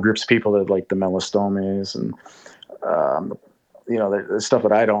there's whole groups of people that like the Melastomes and, the stuff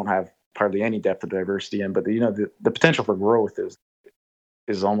that I don't have hardly any depth of diversity in. But the potential for growth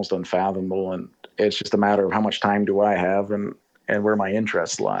is almost unfathomable, and it's just a matter of how much time do I have and where my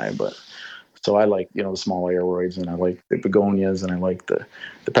interests lie. But so I like, the small aeroids, and I like the begonias, and I like the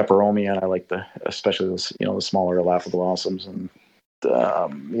peperomia, and I like especially the smaller Lapidolosums, and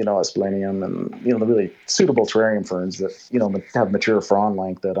Asplenium, and the really suitable terrarium ferns that have mature frond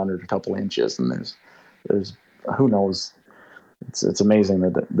length at under a couple inches. And there's who knows, it's amazing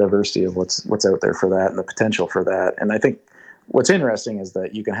the diversity of what's out there for that, and the potential for that. And I think what's interesting is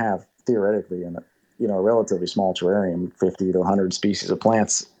that you can have, theoretically, in a relatively small terrarium, 50 to 100 species of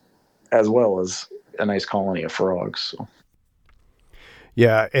plants, as well as a nice colony of frogs. So.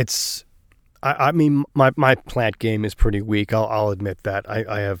 Yeah, I mean, my plant game is pretty weak. I'll admit that.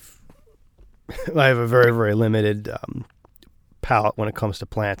 I have a very, very limited palate when it comes to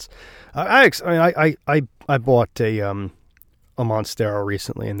plants. I bought a Monstera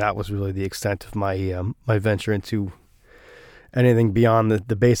recently, and that was really the extent of my my venture into anything beyond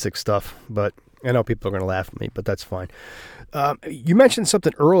the basic stuff. But I know people are going to laugh at me, but that's fine. You mentioned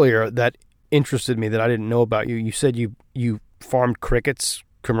something earlier that interested me that I didn't know about you. You said you farmed crickets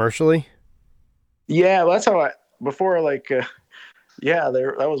commercially? Yeah, well, that's how that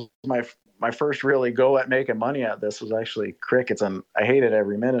was my first really go at making money at this was actually crickets, and I hated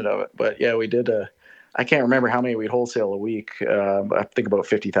every minute of it. But yeah, we did. I can't remember how many we'd wholesale a week. I think about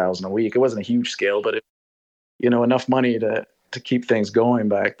 50,000 a week. It wasn't a huge scale, but enough money to keep things going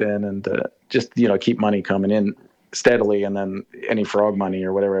back then, and just keep money coming in steadily, and then any frog money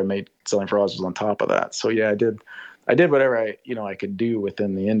or whatever I made selling frogs was on top of that. So yeah, I did whatever I could do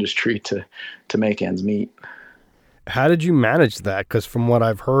within the industry to make ends meet. How did you manage that? Because from what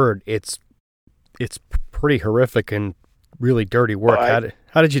I've heard, it's pretty horrific and really dirty work.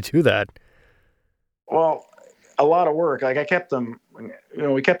 How did you do that? Well, a lot of work. Like I kept them,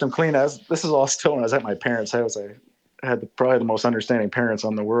 we kept them clean. This is all still when I was at my parents' house. I had probably the most understanding parents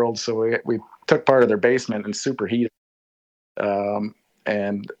on the world. So we took part of their basement and superheated,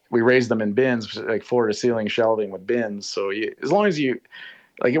 and we raised them in bins, like floor to ceiling shelving with bins. So as long as it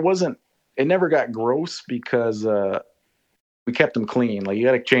never got gross because we kept them clean. Like you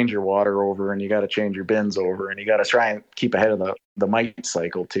got to change your water over, and you got to change your bins over, and you got to try and keep ahead of the mite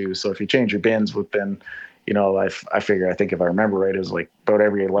cycle too. So if you change your bins within, I think if I remember right, it was like about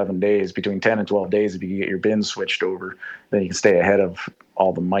every 11 days, between 10 and 12 days, if you can get your bins switched over, then you can stay ahead of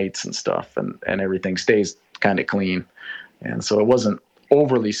all the mites and stuff, and everything stays kind of clean. And so it wasn't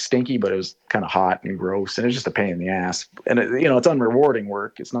overly stinky, but it was kind of hot and gross, and it's just a pain in the ass. And it's unrewarding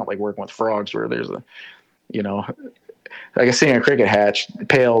work. It's not like working with frogs where there's like seeing a cricket hatch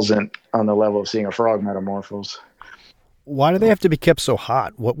pales on the level of seeing a frog metamorphose. Why do they have to be kept so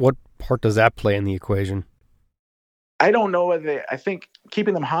hot? What part does that play in the equation? I don't know I think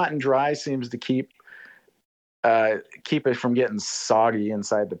keeping them hot and dry seems to keep it from getting soggy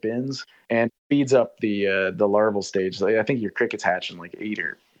inside the bins, and speeds up the larval stage. I think your crickets hatch in like 8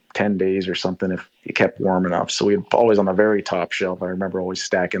 or 10 days or something if you kept warm enough. So we'd always on the very top shelf. I remember always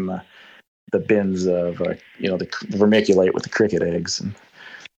stacking the bins of the vermiculite with the cricket eggs and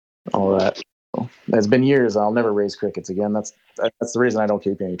all that. So it's been years. I'll never raise crickets again. That's the reason I don't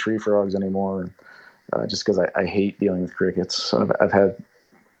keep any tree frogs anymore. Just because I hate dealing with crickets. So I've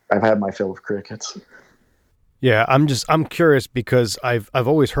had my fill of crickets. Yeah, I'm curious because I've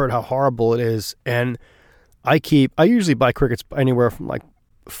always heard how horrible it is, and I usually buy crickets anywhere from like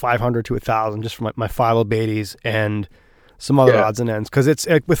 500 to 1,000 just for my phyllobates and some other odds and ends, because it's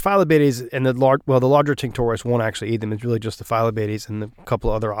with phyllobates and the larger tinctorius won't actually eat them. It's really just the phyllobates and a couple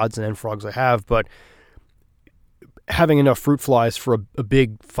of other odds and end frogs I have. But having enough fruit flies for a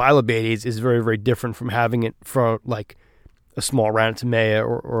big phyllobates is very, very different from having it for like a small Ranitimea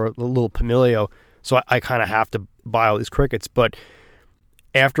or a little Pamilio. So I kind of have to buy all these crickets. But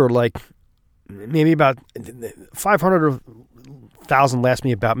after like maybe about 500 or 1,000 lasts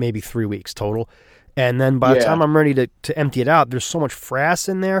me about maybe 3 weeks total. And then by the time I'm ready to empty it out, there's so much frass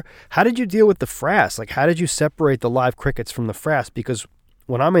in there. How did you deal with the frass? Like, how did you separate the live crickets from the frass? Because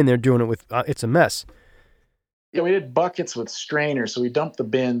when I'm in there doing it with, it's a mess. Yeah, we did buckets with strainers. So we dumped the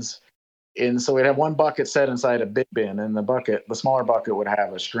bins in. So we'd have one bucket set inside a big bin, and the smaller bucket would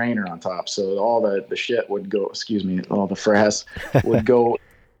have a strainer on top. So all the shit would go, all the frass would go,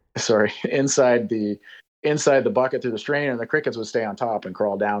 inside the bucket through the strainer, and the crickets would stay on top and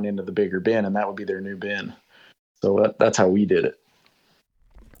crawl down into the bigger bin, and that would be their new bin. So that's how we did it.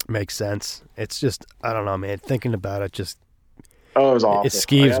 Makes sense. It's just, I don't know, man. Thinking about it, just it was awful. It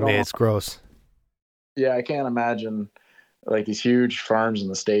skeeves me. It's gross. Yeah, I can't imagine like these huge farms in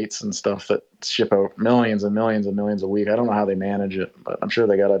the States and stuff that ship out millions and millions and millions a week. I don't know how they manage it, but I'm sure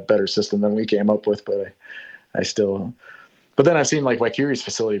they got a better system than we came up with. But I still. But then I've seen like Waikiri's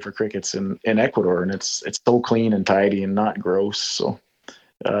facility for crickets in Ecuador, and it's so clean and tidy and not gross. So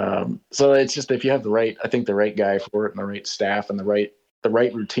it's just, if you have the right guy for it and the right staff and the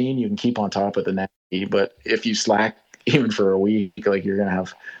right routine, you can keep on top of the nasty. But if you slack even for a week, like you're gonna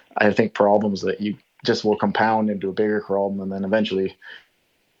have, I think, problems that you just will compound into a bigger problem, and then eventually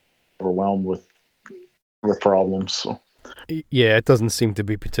overwhelmed with problems. So. Yeah, it doesn't seem to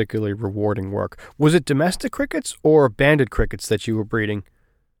be particularly rewarding work. Was it domestic crickets or banded crickets that you were breeding?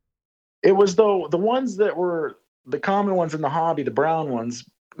 It was the ones that were the common ones in the hobby, the brown ones.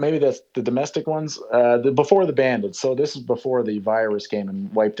 Maybe that's the domestic ones. Before the banded. So this is before the virus came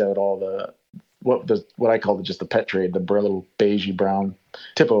and wiped out all what I call just the pet trade, the little beigey brown,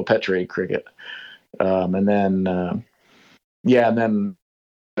 typical pet trade cricket. And then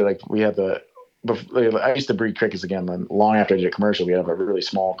like we had I used to breed crickets again. Then long after I did a commercial, we had a really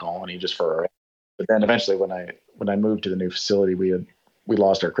small colony just for. But then eventually, when I moved to the new facility, we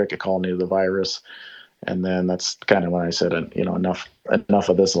lost our cricket colony to the virus, and then that's kind of when I said, enough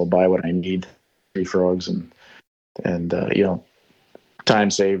of this. I'll buy what I need, 3 frogs, and time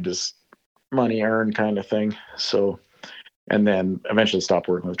saved is money earned kind of thing. So, and then eventually stopped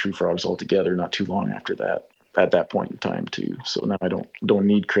working with tree frogs altogether. Not too long after that, at that point in time too. So now I don't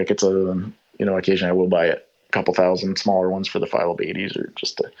need crickets, other than occasionally I will buy a couple thousand smaller ones for the phyllobates, or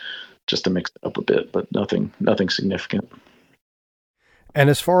just to mix it up a bit, but nothing significant. And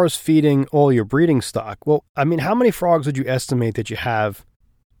as far as feeding all your breeding stock, well, I mean, how many frogs would you estimate that you have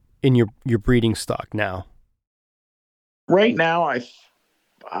in your breeding stock now? Right now,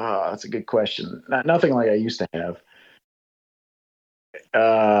 that's a good question. Nothing like I used to have.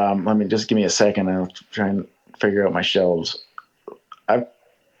 Let me just give me a second. I'll try and figure out my shelves. I've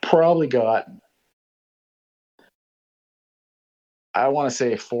probably got, I want to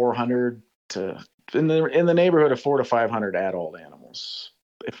say 400 to in the neighborhood of 400 to 500 adult animals,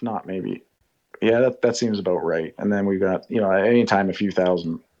 if not maybe. Yeah, that seems about right. And then we've got, at any time a few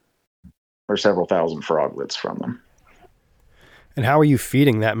thousand or several thousand froglets from them. And how are you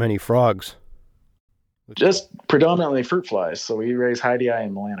feeding that many frogs? Just predominantly fruit flies. So we raise Heidi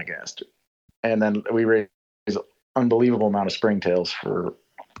and melanogaster, and then we raise unbelievable amount of springtails for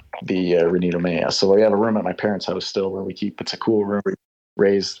the Rhenitomea. So we have a room at my parents' house still where we keep. It's a cool room. We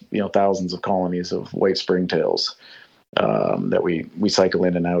raise thousands of colonies of white springtails that we cycle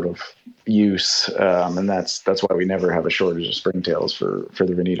in and out of use, and that's why we never have a shortage of springtails for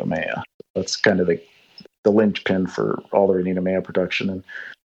the Rhenitomea. That's kind of the linchpin for all the Rhenitomea production,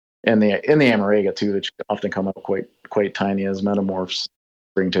 and the Amarega too, that often come up quite tiny as metamorphs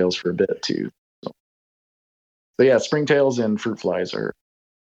springtails for a bit too. So yeah, springtails and fruit flies are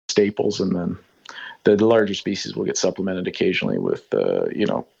staples, and then the larger species will get supplemented occasionally with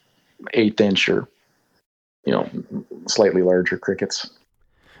 1/8-inch or slightly larger crickets.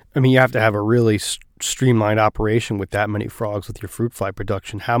 I mean, you have to have a really streamlined operation with that many frogs with your fruit fly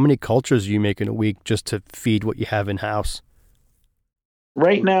production. How many cultures are you making a week just to feed what you have in house?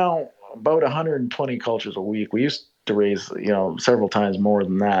 Right now, about 120 cultures a week. We used to raise several times more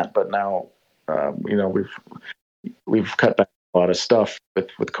than that, but now we've cut back a lot of stuff with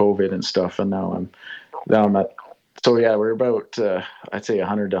COVID and stuff, and now I'm at. So yeah, we're about I'd say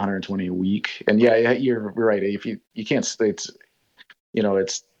 100 to 120 a week, and yeah, you're right. If you can't, it's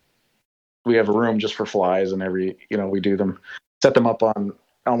we have a room just for flies, and we do them, set them up on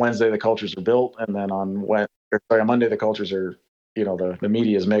Wednesday. The cultures are built, and then on Monday the cultures are the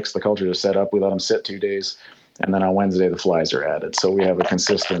media is mixed. The cultures are set up. We let them sit 2 days, and then on Wednesday the flies are added. So we have a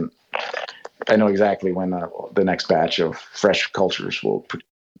consistent. I know exactly when the next batch of fresh cultures will.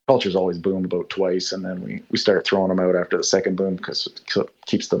 Cultures always boom about twice, and then we start throwing them out after the second boom because it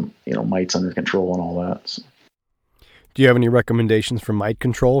keeps them mites under control and all that. So. Do you have any recommendations for mite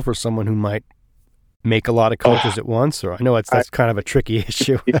control for someone who might make a lot of cultures at once? Or I know that's kind of a tricky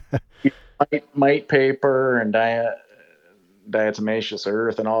issue. mite paper and diatomaceous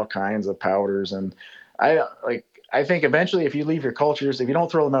earth and all kinds of powders, and I think eventually if you leave your cultures, if you don't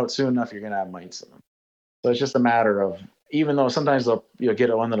throw them out soon enough, you're going to have mites in them. So it's just a matter of, even though sometimes you'll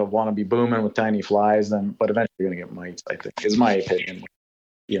get one that'll want to be booming with tiny flies, but eventually you're going to get mites, I think, is my opinion.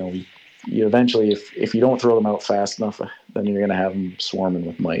 You eventually, if you don't throw them out fast enough, then you're going to have them swarming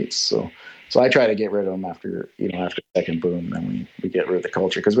with mites. So I try to get rid of them after second boom, then we get rid of the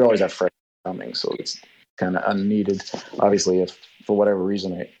culture, because we always have fresh coming, so it's kind of unneeded. Obviously, if for whatever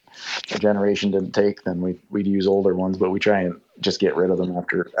reason a generation didn't take, then we'd use older ones, but we try and just get rid of them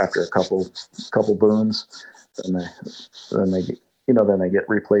after a couple booms. Then they get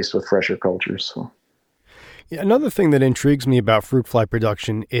replaced with fresher cultures. So. Yeah, another thing that intrigues me about fruit fly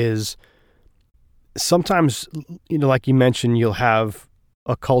production is sometimes, like you mentioned, you'll have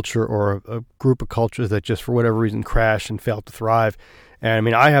a culture or a group of cultures that just for whatever reason crash and fail to thrive. And I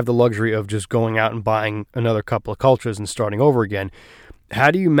mean, I have the luxury of just going out and buying another couple of cultures and starting over again.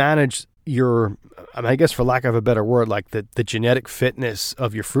 How do you manage I guess for lack of a better word, like the genetic fitness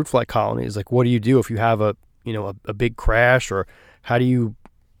of your fruit fly colonies? Like, what do you do if you have a big crash, or how do you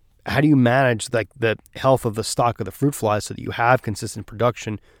manage like the health of the stock of the fruit flies so that you have consistent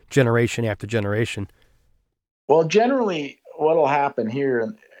production generation after generation? Well, generally what'll happen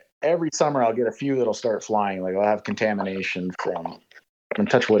here, every summer I'll get a few that'll start flying. Like I'll have contamination from, and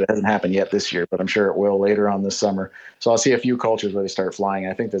touch wood, it hasn't happened yet this year, but I'm sure it will later on this summer. So I'll see a few cultures where they start flying.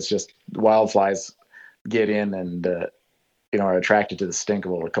 I think that's just wildflies get in and are attracted to the stink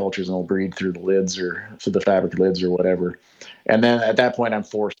of all the cultures, and will breed through the lids or through the fabric lids or whatever. And then at that point, I'm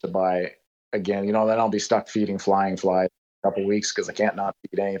forced to buy again. Then I'll be stuck feeding flying flies a couple of weeks because I can't not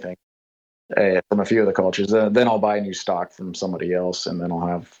feed anything from a few of the cultures. Then I'll buy new stock from somebody else, and then I'll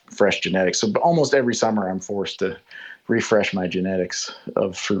have fresh genetics. So almost every summer, I'm forced to refresh my genetics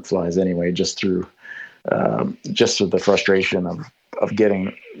of fruit flies anyway, just through the frustration of of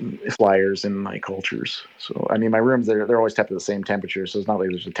getting flyers in my cultures. So I mean, my rooms they're always kept at the same temperature, so it's not like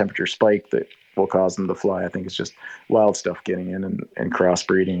there's a temperature spike that will cause them to fly. I think it's just wild stuff getting in and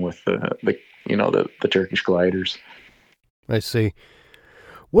crossbreeding with the Turkish gliders. I see.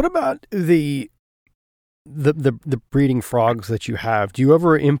 What about the breeding frogs that you have? Do you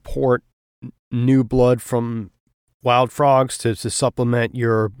ever import new blood from wild frogs to supplement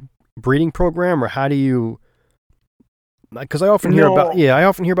your breeding program, or how do you? Because I often hear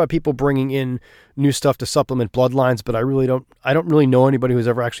about people bringing in new stuff to supplement bloodlines, but I don't really know anybody who's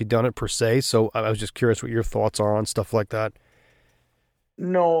ever actually done it per se. So I was just curious what your thoughts are on stuff like that.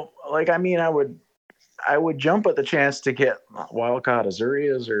 No, like I mean, I would jump at the chance to get wild caught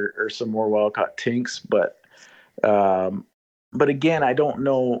azurias or some more wild caught tinks, but again, I don't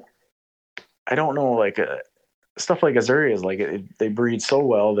know. Like stuff like azurias, like they breed so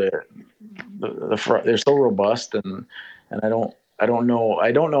well. They're so robust, and I don't know.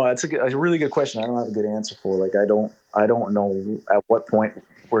 That's a really good question. I don't have a good answer for. Like I don't know at what point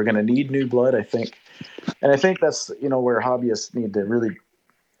we're going to need new blood. I think that's where hobbyists need to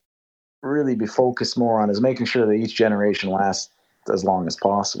really be focused more on is making sure that each generation lasts as long as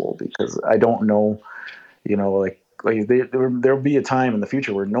possible, because I don't know, there'll be a time in the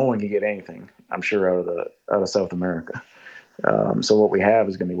future where no one can get anything, I'm sure, out of South America. So what we have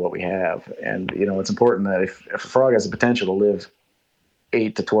is going to be what we have. And, it's important that if a frog has the potential to live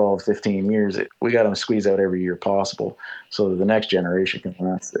 8 to 12, 15 years, we got to squeeze out every year possible so that the next generation can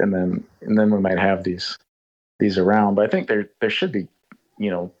last. And then we might have these around. But I think there should be,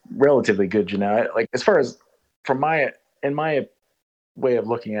 relatively good genetic, like as far as in my way of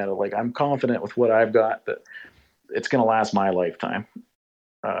looking at it, like I'm confident with what I've got that it's going to last my lifetime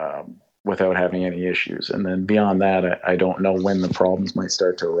without having any issues. And then beyond that, I don't know when the problems might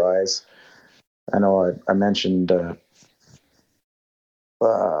start to arise. I know I mentioned I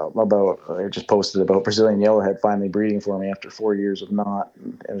just posted about Brazilian Yellowhead finally breeding for me after 4 years of not.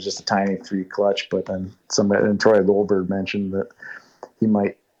 It was just a tiny 3 clutch, but then Troy Goldberg mentioned that he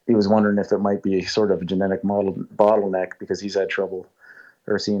was wondering if it might be sort of a genetic bottleneck because he's had trouble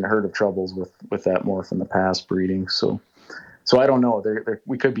or heard of troubles with that morph in the past breeding. So I don't know.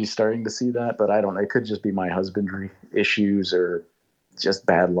 We could be starting to see that, but I don't know. It could just be my husbandry issues or just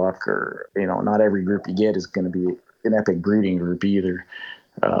bad luck, or, not every group you get is going to be an epic breeding group either.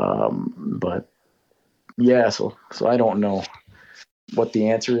 But yeah, so I don't know what the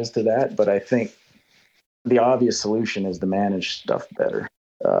answer is to that, but I think the obvious solution is to manage stuff better.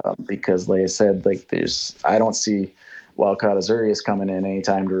 Because like I said, like I don't see wild-caught azurias coming in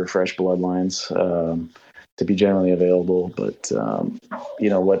anytime to refresh bloodlines to be generally available. But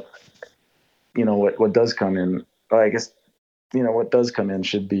what does come in, I guess, what does come in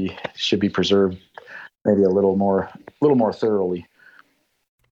should be preserved maybe a little more thoroughly.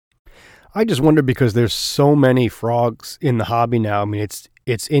 I just wonder because there's so many frogs in the hobby now. I mean,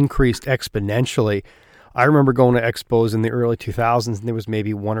 it's increased exponentially. I remember going to expos in the early 2000s, and there was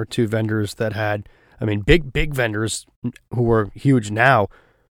maybe 1 or 2 vendors that had, big vendors who are huge now,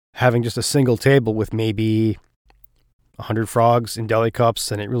 having just a single table with maybe 100 frogs in deli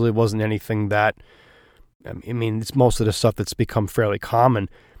cups, and it really wasn't anything that, it's most of the stuff that's become fairly common.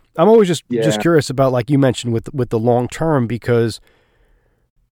 I'm always just curious about, like you mentioned, with the long term, because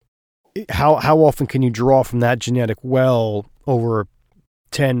how often can you draw from that genetic well over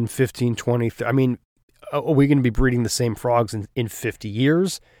 10, 15, 20, 30? Are we going to be breeding the same frogs in 50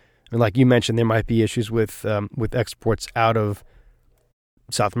 years? And like you mentioned, there might be issues with exports out of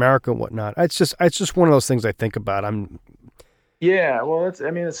South America and whatnot. It's just one of those things I think about. Yeah, well, it's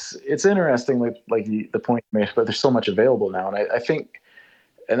interesting, like the point you made, but there's so much available now, and I think,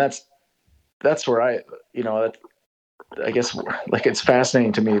 and that's where I guess, like, it's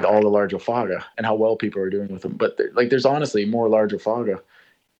fascinating to me, all the largophaga and how well people are doing with them. But there's honestly more largophaga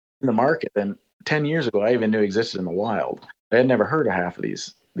in the market than 10 years ago I even knew existed in the wild. I had never heard of half of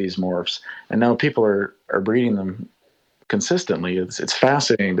these morphs, and now people are breeding them consistently. It's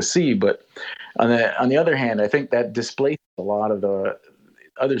fascinating to see. But on the other hand, I think that displaces a lot of the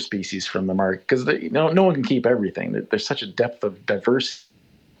other species from the market, because no one can keep everything. There's such a depth of diversity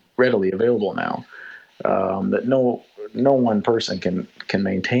readily available now that no one person can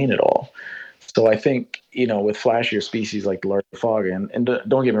maintain it all. So I think, with flashier species like the largophaga, and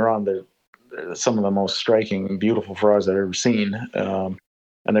don't get me wrong, they're some of the most striking, beautiful frogs I've ever seen. And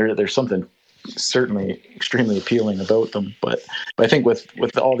there's something certainly extremely appealing about them. But I think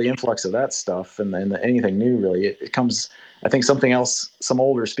with all the influx of that stuff and anything new, really, it comes, I think something else, some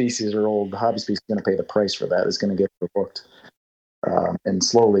older species or old hobby species is going to pay the price for that, is going to get overlooked and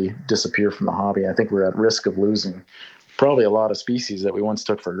slowly disappear from the hobby. I think we're at risk of losing probably a lot of species that we once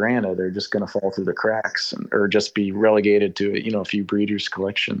took for granted are just going to fall through the cracks, or just be relegated to, a few breeders'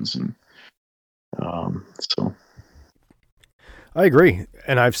 collections. And so I agree,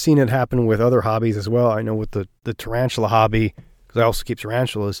 and I've seen it happen with other hobbies as well. I know with the tarantula hobby, because I also keep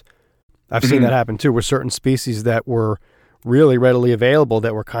tarantulas, I've seen that happen too, with certain species that were really readily available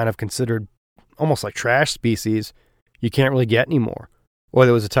that were kind of considered almost like trash species. You can't really get anymore, or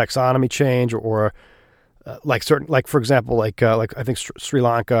there was a taxonomy change, or like for example, like I think Sri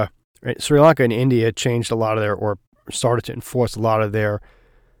Lanka and India changed a lot of their, or started to enforce a lot of their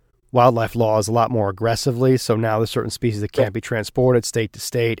wildlife laws a lot more aggressively. So now there's certain species that can't be transported state to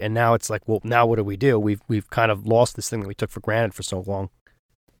state, and now it's like, well, now what do? We've kind of lost this thing that we took for granted for so long.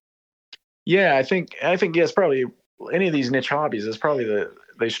 Yeah, I think yes, probably any of these niche hobbies is probably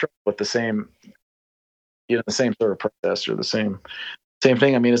they struggle with the same, the same sort of process, or the same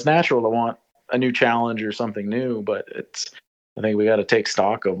thing. I mean, it's natural to want a new challenge or something new, but I think we got to take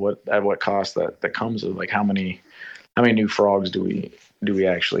stock of at what cost that comes with, like how many new frogs do we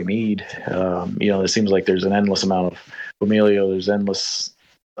actually need? It seems like there's an endless amount of Familio. There's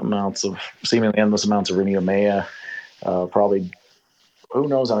seemingly endless amounts of Reniomea. Probably, who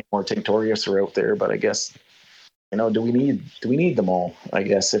knows how many more Tinctorius are out there? But I guess, do we need them all? I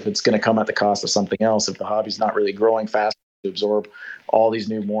guess if it's going to come at the cost of something else, if the hobby's not really growing fast to absorb all these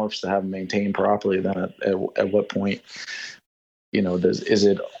new morphs to have them maintained properly, then at what point, is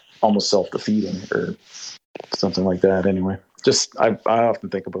it almost self-defeating or something like that? Anyway, just I often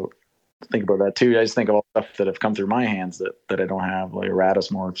think about that too. I just think of all stuff that have come through my hands that I don't have, like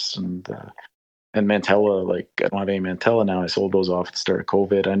Eratus morphs and Mantella. Like, I don't have any Mantella now. I sold those off at the start of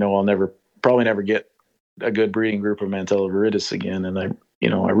COVID. I know I'll probably never get a good breeding group of Mantella viridis again, and I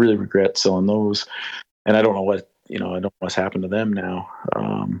really regret selling those. And I don't know what's happened to them now.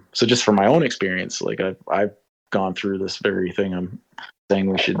 So just from my own experience, like I've gone through this very thing. I'm saying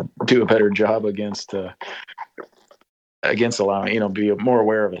we should do a better job against allowing, be more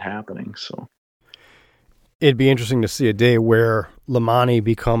aware of it happening. So it'd be interesting to see a day where Lamani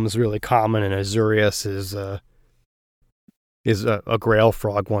becomes really common and Azurius is a grail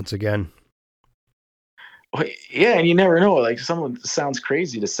frog once again. Well, yeah, and you never know. Like, someone sounds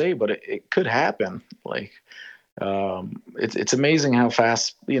crazy to say, but it could happen. Like, it's amazing how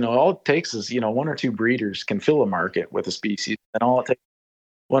fast, all it takes is, one or two breeders can fill a market with a species, and all it takes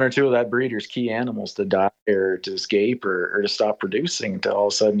one or two of that breeder's key animals to die or to escape or to stop producing, until all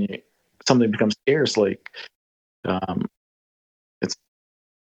of a sudden something becomes scarce. Like, it's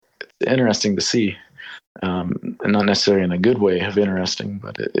interesting to see, and not necessarily in a good way of interesting,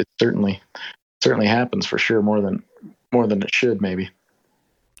 but it certainly happens for sure, more than it should, maybe.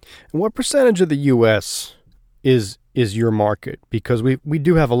 And what percentage of the U.S. is your market? Because we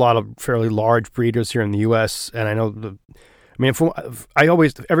do have a lot of fairly large breeders here in the U.S., and I know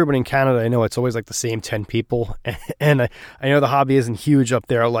everybody in Canada, I know it's always like the same 10 people, and I know the hobby isn't huge up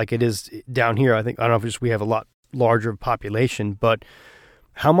there like it is down here. I don't know if we have a lot larger population, but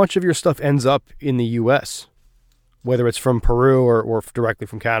how much of your stuff ends up in the U.S., whether it's from Peru or directly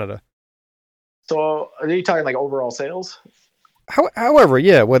from Canada? So are you talking like overall sales? However,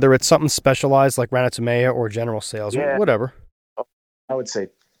 yeah, whether it's something specialized like Ranitomea or general sales, or whatever. I would say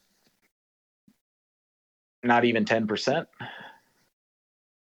not even 10%.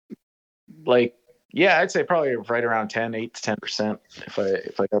 Like, yeah, I'd say probably right around 8 to 10%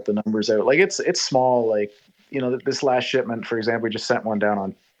 if I got the numbers out. Like, it's small. Like, this last shipment, for example, we just sent one down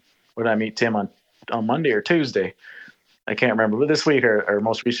on, when I meet Tim on Monday or Tuesday, I can't remember, but this week our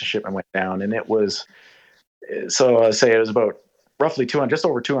most recent shipment went down, and it was, so I say it was about roughly 200, just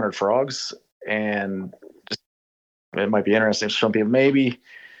over 200 frogs, and just, it might be interesting for some people. Maybe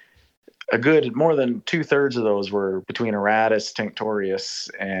more than 2/3 of those were between Eratus, Tinctorius,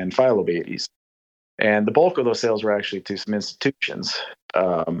 and Phyllobates, and the bulk of those sales were actually to some institutions.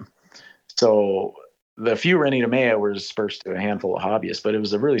 So the few Renitomea were dispersed to a handful of hobbyists, but it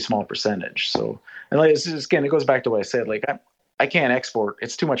was a really small percentage. So, and like, again, it goes back to what I said. Like, I can't export.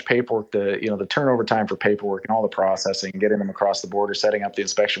 It's too much paperwork. The turnover time for paperwork and all the processing, getting them across the border, setting up the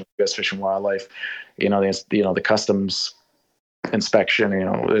inspection with U.S. Fish and Wildlife, the customs inspection,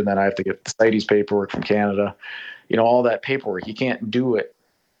 and then I have to get the CITES paperwork from Canada, all that paperwork. You can't do it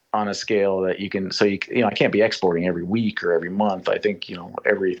on a scale that you can. So I can't be exporting every week or every month. I think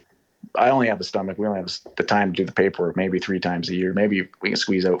I only have the stomach. We only have the time to do the paperwork maybe 3 times a year. Maybe we can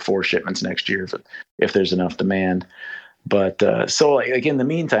squeeze out 4 shipments next year if there's enough demand. But so like in the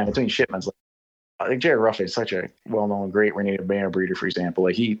meantime, between shipments, like, like Jared Ruffin is such a well-known, great Renita mare breeder, for example.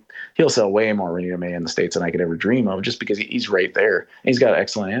 Like he'll sell way more Renita May in the States than I could ever dream of, just because he's right there. And he's got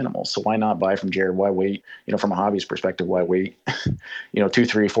excellent animals. So why not buy from Jared? Why wait? From a hobbyist perspective, why wait? 2,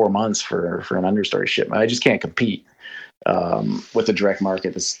 3, 4 months for an understory shipment? I just can't compete with the direct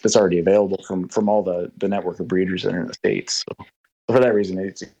market that's already available from all the network of breeders that are in the States. So for that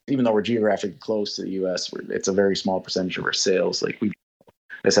reason, even though we're geographically close to the U.S., it's a very small percentage of our sales. Like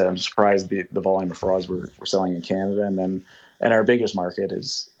I said, I'm surprised the volume of frogs we're selling in Canada, and our biggest market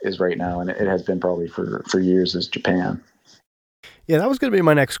is right now, and it has been probably for years, is Japan. Yeah, that was going to be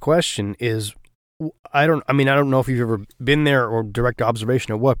my next question. I don't know if you've ever been there or direct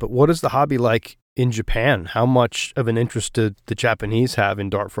observation or what, but what is the hobby like in Japan? How much of an interest do the Japanese have in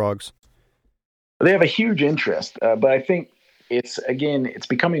dart frogs? They have a huge interest, but I think it's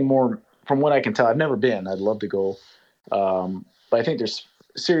becoming more, from what I can tell. I've never been. I'd love to go, but I think there's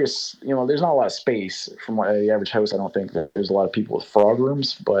serious, there's not a lot of space from the average house. I don't think that there's a lot of people with frog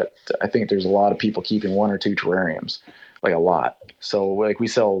rooms, but I think there's a lot of people keeping 1 or 2 terrariums, like a lot. So like we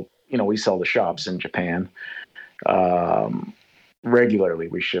sell the shops in Japan regularly.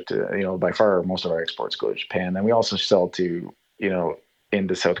 We ship to, by far most of our exports go to Japan. And we also sell to,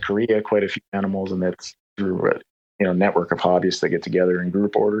 into South Korea, quite a few animals, and that's through a network of hobbyists that get together in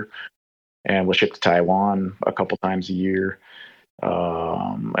group order. And we'll ship to Taiwan a couple times a year.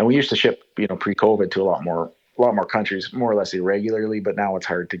 And we used to ship, pre-COVID to a lot more countries, more or less irregularly, but now it's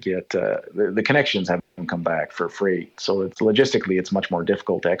hard to get, the connections haven't come back for freight. So logistically, it's much more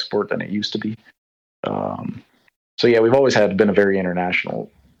difficult to export than it used to be. So yeah, we've always been a very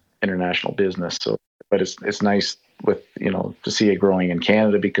international business. So, but it's nice with, to see it growing in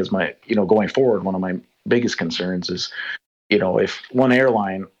Canada, because going forward, one of my biggest concerns is, if one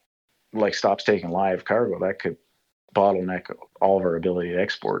airline stops taking live cargo, that could bottleneck all of our ability to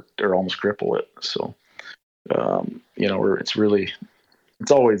export, or almost cripple it. So,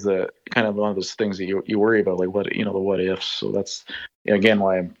 it's always a kind of one of those things that you worry about, like the what ifs. So that's, again,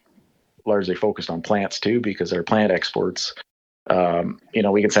 why I'm largely focused on plants too, because our plant exports, we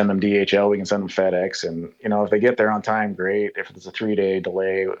can send them DHL, we can send them FedEx, and, if they get there on time, great. If it's a 3-day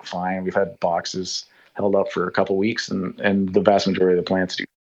delay, fine. We've had boxes held up for a couple of weeks, and the vast majority of the plants do.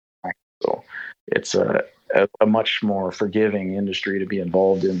 So it's a much more forgiving industry to be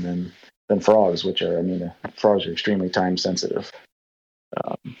involved in than frogs, which are, frogs are extremely time sensitive.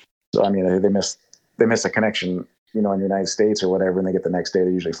 So they miss a connection, in the United States or whatever, and they get the next day, they're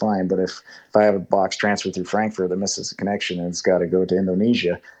usually fine. But if I have a box transferred through Frankfurt that misses a connection and it's got to go to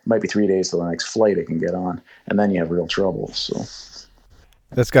Indonesia, it might be 3 days till the next flight it can get on, and then you have real trouble. So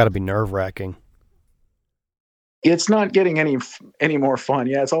that's got to be nerve-wracking. It's not getting any more fun.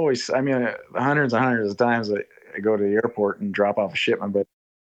 Yeah, it's always, hundreds and hundreds of times I go to the airport and drop off a shipment, but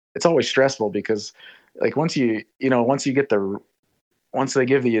it's always stressful, because once they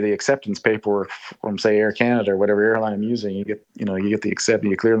give you the acceptance paperwork from, say, Air Canada or whatever airline I'm using, you get the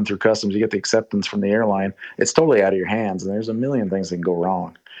acceptance, you clear them through customs, you get the acceptance from the airline. It's totally out of your hands, and there's a million things that can go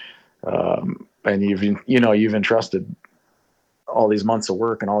wrong. And you've entrusted all these months of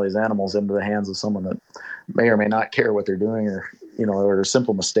work and all these animals into the hands of someone that may or may not care what they're doing, or a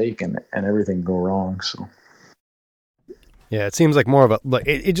simple mistake, and everything can go wrong. So yeah, it seems like more of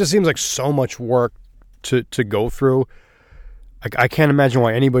it just seems like so much work to go through. I can't imagine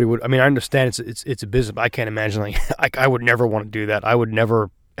why anybody would. I understand it's a business, but I can't imagine I would never want to do that. I would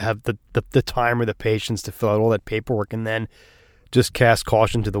never have the time or the patience to fill out all that paperwork and then just cast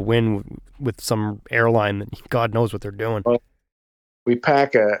caution to the wind with some airline that God knows what they're doing. Well, we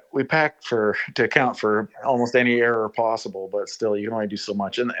pack to account for almost any error possible, but still, you can only do so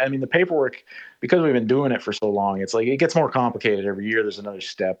much. And the paperwork, because we've been doing it for so long, it's it gets more complicated every year. There's another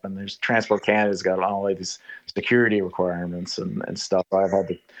step, and there's Transport Canada's got all these security requirements and stuff. I've had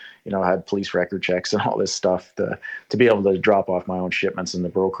to, had police record checks and all this stuff to be able to drop off my own shipments and to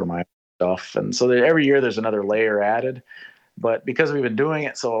broker my own stuff. And so every year there's another layer added. But because we've been doing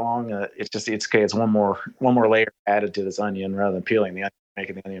it so long, it's one more layer added to this onion, rather than peeling the onion,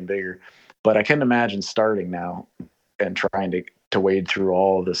 making the onion bigger. But I can't imagine starting now and trying to wade through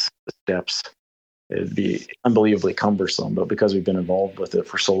all of the steps. It'd be unbelievably cumbersome. But because we've been involved with it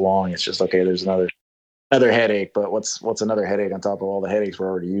for so long, it's just, okay, there's another headache. But what's another headache on top of all the headaches we're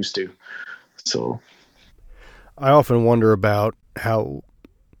already used to? So I often wonder about how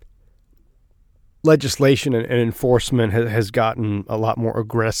legislation and enforcement has gotten a lot more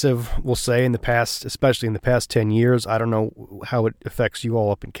aggressive, we'll say, in the past, especially in the past 10 years. I don't know how it affects you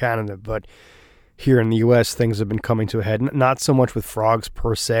all up in Canada, but here in the U.S., things have been coming to a head. Not so much with frogs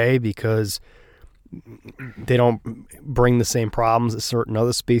per se, because they don't bring the same problems as certain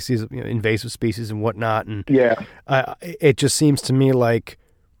other species, invasive species and whatnot. And Yeah. it just seems to me like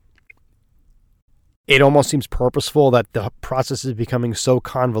it almost seems purposeful that the process is becoming so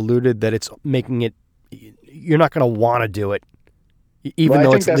convoluted that it's making it, you're not going to want to do it, even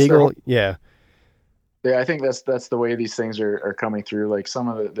though it's legal. Yeah. Yeah, I think that's the way these things are coming through. Like some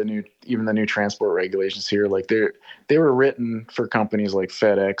of the new transport regulations here, like they were written for companies like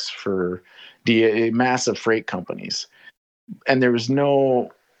FedEx, for massive freight companies, and there was no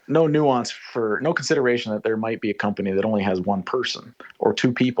nuance, for no consideration that there might be a company that only has one person or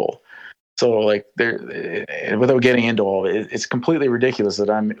two people. So like without getting into all of it, it's completely ridiculous that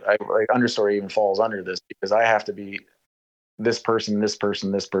like Understory even falls under this, because I have to be this person, this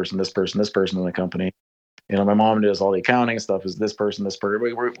person, this person, this person, this person in the company. My mom does all the accounting stuff. Is this person, this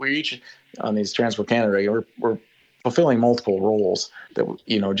person? We're each on these Transport Canada. We're fulfilling multiple roles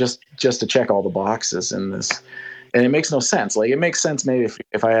that just to check all the boxes in this, and it makes no sense. Like it makes sense maybe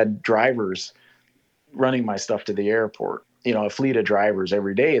if I had drivers running my stuff to the airport, a fleet of drivers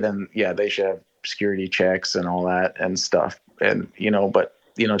every day, then yeah, they should have security checks and all that and stuff. And but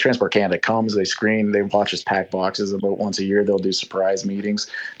Transport Canada comes, they screen, they watch us pack boxes about once a year. They'll do surprise meetings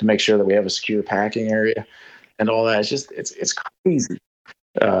to make sure that we have a secure packing area and all that. It's just, it's crazy.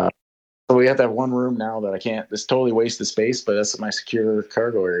 So we have to have one room now that I can't, this totally wastes space, but that's my secure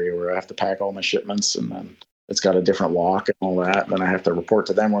cargo area where I have to pack all my shipments, and then it's got a different lock and all that. And then I have to report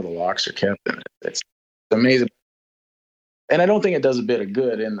to them where the locks are kept. And it's amazing. And I don't think it does a bit of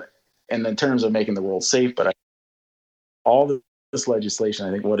good in terms of making the world safe, but all this legislation,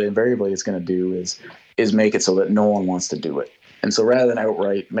 I think what invariably it's going to do is make it so that no one wants to do it. And so rather than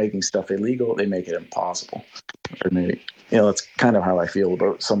outright making stuff illegal, they make it impossible. Or maybe, that's kind of how I feel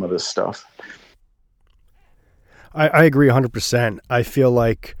about some of this stuff. I agree 100%. I feel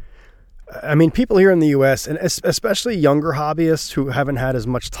like, people here in the U.S., and especially younger hobbyists who haven't had as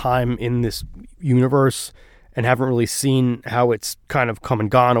much time in this universe and haven't really seen how it's kind of come and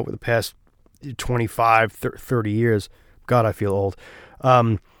gone over the past 25, 30 years. God, I feel old.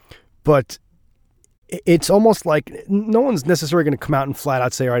 But it's almost like no one's necessarily going to come out and flat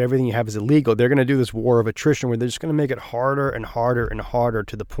out say, all right, everything you have is illegal. They're going to do this war of attrition where they're just going to make it harder and harder and harder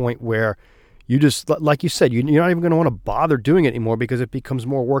to the point where you just, like you said, you're not even going to want to bother doing it anymore because it becomes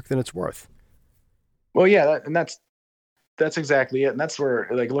more work than it's worth. Well, yeah, that's exactly it. And that's where,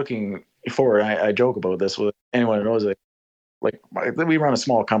 like, looking forward, I joke about this with anyone who knows it. Like we run a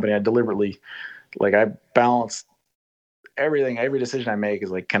small company. I deliberately, I balance everything. Every decision I make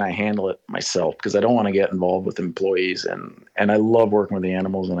is like, can I handle it myself? Because I don't want to get involved with employees, and I love working with the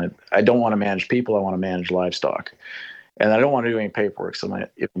animals, and I don't want to manage people. I want to manage livestock, and I don't want to do any paperwork. So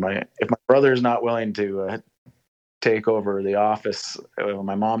if my brother is not willing to take over the office, when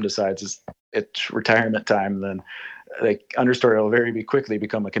my mom decides it's retirement time, then Understory will quickly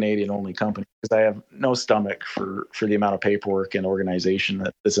become a Canadian-only company, because I have no stomach for the amount of paperwork and organization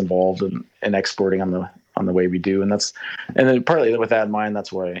that's involved in exporting on the way we do. And then partly with that in mind,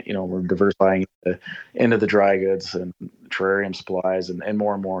 that's why we're diversifying into the dry goods and terrarium supplies and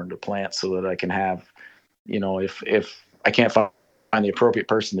more into plants, so that I can have, if I can't find the appropriate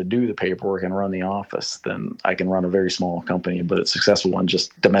person to do the paperwork and run the office, then I can run a very small company, but a successful one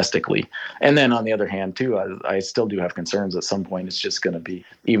just domestically. And then on the other hand too, I still do have concerns at some point. It's just going to be,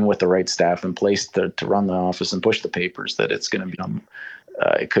 even with the right staff in place to run the office and push the papers, that it's going to become,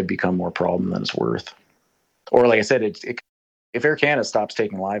 it could become more problem than it's worth. Or like I said, if Air Canada stops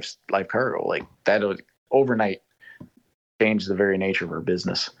taking live cargo, like that would overnight change the very nature of our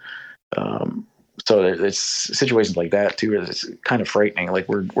business. So it's situations like that too. It's kind of frightening. Like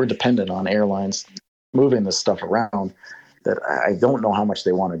we're dependent on airlines moving this stuff around, that I don't know how much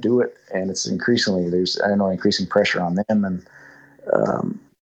they want to do it, and it's there's increasing pressure on them, and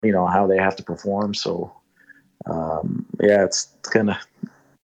how they have to perform. So yeah, it's kind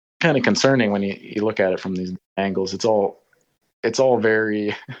of concerning when you look at it from these angles. It's all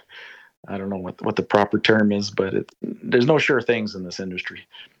very I don't know what the proper term is, but there's no sure things in this industry.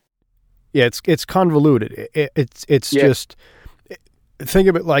 Yeah, it's convoluted. It's yeah. Just think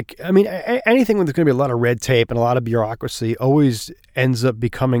of it like, anything where there's going to be a lot of red tape and a lot of bureaucracy always ends up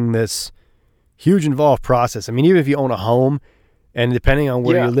becoming this huge involved process. Even if you own a home, and depending on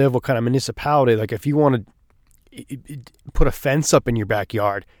where you live, what kind of municipality, like if you want to put a fence up in your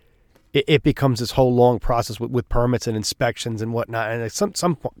backyard, it becomes this whole long process with permits and inspections and whatnot. And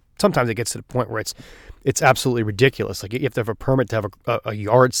sometimes it gets to the point where it's absolutely ridiculous. Like you have to have a permit to have a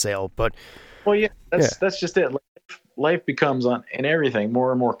yard sale. But well, yeah, that's just it. life becomes on in everything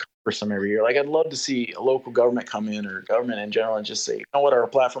more and more cumbersome every year. Like I'd love to see a local government come in, or government in general, and just say, you know what, our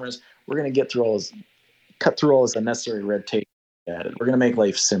platform is, we're going to cut through all this unnecessary red tape. We're going to make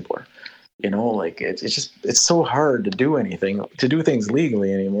life simpler. Like it's so hard to do things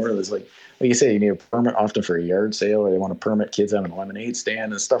legally anymore. There's like you say, you need a permit often for a yard sale, or they want to permit kids having a lemonade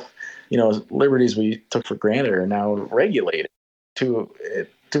stand and stuff. Liberties we took for granted are now regulated to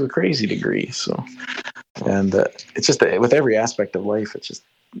a crazy degree. So, and it's just with every aspect of life, it's just,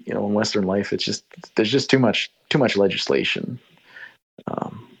 in Western life, it's just, there's just too much legislation.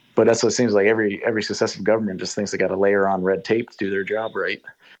 But that's what it seems like. Every successive government just thinks they got to layer on red tape to do their job right.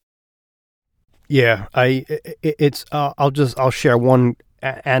 Yeah, I'll share one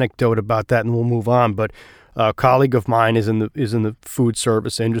anecdote about that, and we'll move on. But a colleague of mine is in the food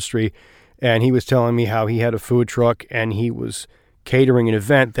service industry, and he was telling me how he had a food truck and he was catering an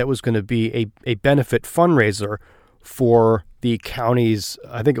event that was going to be a benefit fundraiser for the county's,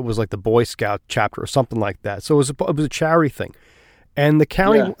 I think it was like the Boy Scout chapter or something like that. So it was a charity thing, and the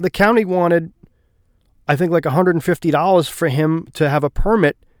county wanted, I think, like $150 for him to have a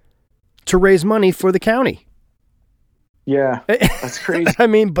permit to raise money for the county. Yeah, that's crazy. I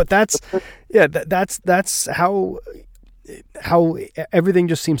mean, but that's how everything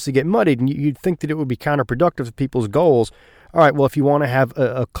just seems to get muddied, and you'd think that it would be counterproductive to people's goals. All right, well, if you want to have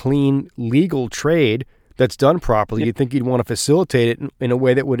a clean, legal trade that's done properly, you'd think you'd want to facilitate it in a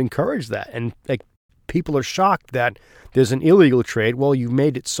way that would encourage that. And like, people are shocked that there's an illegal trade. Well, you've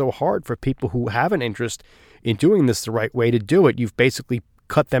made it so hard for people who have an interest in doing this the right way to do it. You've basically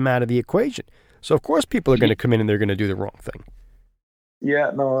cut them out of the equation. So of course people are going to come in and they're going to do the wrong thing.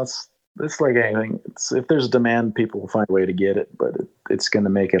 Yeah, no, it's like anything. If there's demand, people will find a way to get it, but it's going to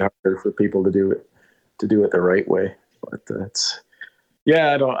make it harder for people to do it the right way. But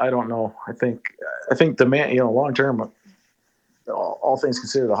I don't know. I think demand, long term, all things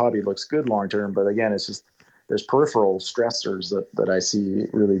considered, the hobby looks good long term. But again, it's just there's peripheral stressors that I see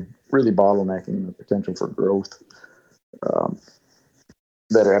really, really bottlenecking the potential for growth.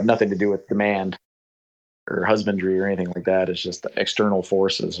 That have nothing to do with demand or husbandry or anything like that. It's just external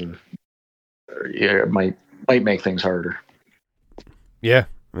forces, or it might make things harder. Yeah,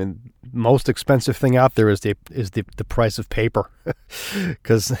 I mean, most expensive thing out there is the price of paper,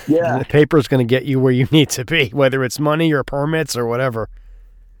 because the paper is going to get you where you need to be, whether it's money or permits or whatever.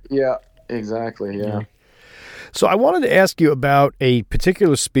 Yeah, exactly. Yeah. So I wanted to ask you about a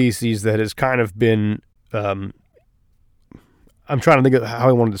particular species that has kind of been. I'm trying to think of how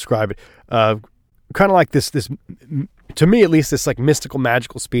I want to describe it. Kind of like this, to me at least, this like mystical,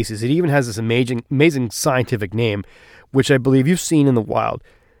 magical species. It even has this amazing scientific name, which I believe you've seen in the wild.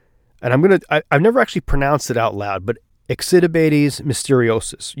 And I've never actually pronounced it out loud, but Ixodobates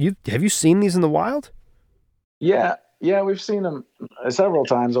mysteriosus. Have you seen these in the wild? Yeah, we've seen them several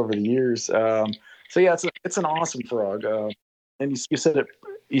times over the years. So yeah, it's an awesome frog. And you said it.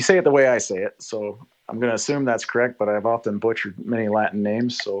 You say it the way I say it, so I'm going to assume that's correct, but I've often butchered many Latin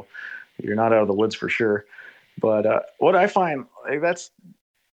names, so you're not out of the woods for sure. But what I find, maybe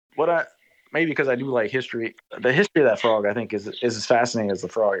because I do like history, the history of that frog, I think, is as fascinating as the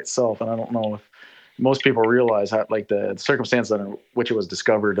frog itself. And I don't know if most people realize how, like, the circumstances in which it was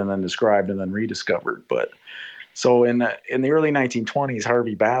discovered and then described and then rediscovered. But so in the early 1920s,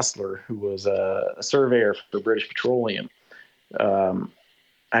 Harvey Bassler, who was a surveyor for British Petroleum,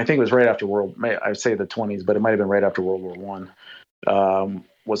 I think it was right after I'd say the 20s, but it might have been right after World War One.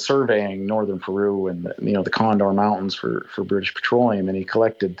 Was surveying northern Peru and the Condor Mountains for British Petroleum, and he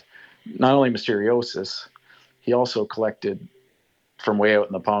collected not only Mysteriosus, he also collected from way out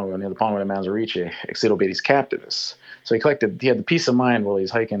in the Palma, near the Palma de Manzariche, Ixodobates captivus. So he had the peace of mind while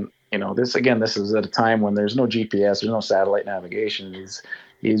he's hiking. This is at a time when there's no GPS, there's no satellite navigation.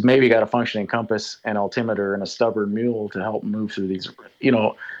 He's maybe got a functioning compass, an altimeter, and a stubborn mule to help move through these,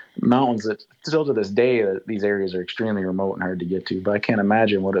 mountains that still to this day, that these areas are extremely remote and hard to get to. But I can't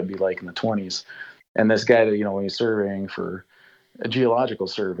imagine what it'd be like in the 20s. And this guy, when he's surveying for geological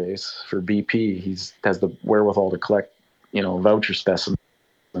surveys for BP, he has the wherewithal to collect, voucher specimens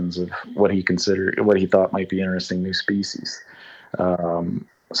of what he thought might be interesting new species.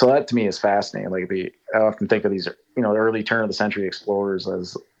 So that to me is fascinating. Like I often think of these, early turn of the century explorers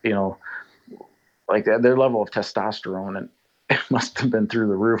as, like their level of testosterone, and it must have been through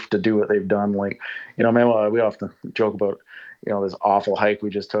the roof to do what they've done. Like, we often joke about, this awful hike we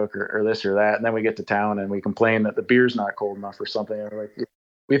just took or this or that. And then we get to town and we complain that the beer's not cold enough or something. We're like,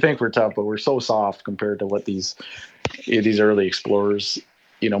 we think we're tough, but we're so soft compared to what these early explorers,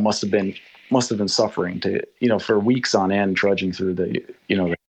 must have been suffering to, for weeks on end, trudging through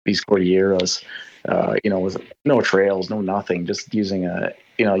these Cordilleras. with no trails, no nothing, just using an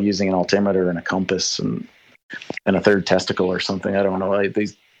altimeter and a compass and a third testicle or something. I don't know.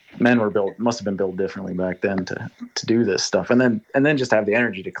 These men must have been built differently back then to do this stuff, and then just have the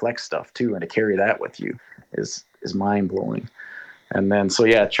energy to collect stuff too, and to carry that with you is mind blowing. And then, so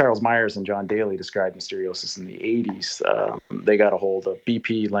yeah, Charles Myers and John Daly described Mysteriosis in the 80s. They got a hold of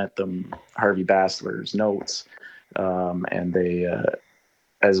BP, lent them Harvey Bassler's notes, and they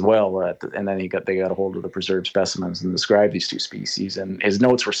as well. And then they got a hold of the preserved specimens and described these two species. And his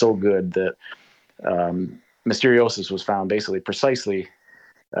notes were so good that Mysteriosis was found basically precisely.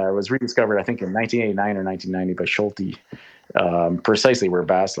 Was rediscovered, I think, in 1989 or 1990 by Schulte, precisely where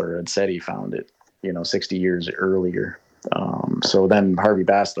Bassler had said he found it, 60 years earlier. So then Harvey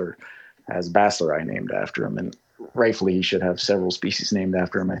Bassler has Bassleri named after him, and rightfully he should have several species named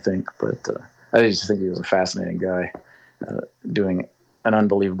after him, I think. But I just think he was a fascinating guy, doing an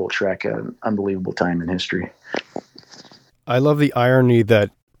unbelievable trek at an unbelievable time in history. I love the irony that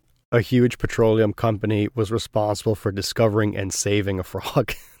a huge petroleum company was responsible for discovering and saving a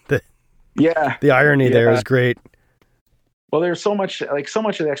frog. The irony there is great. Well, there's so much of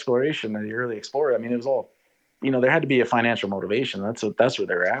the exploration of the early explorer. I mean, it was all, there had to be a financial motivation. That's what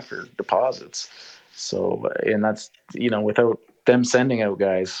they're after, deposits. So, and that's, without them sending out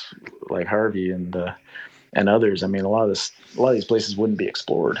guys like Harvey and others, I mean, a lot of these places wouldn't be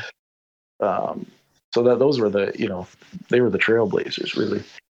explored. So those were they were the trailblazers, really.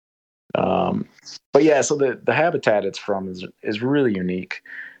 But yeah, so the habitat it's from is really unique.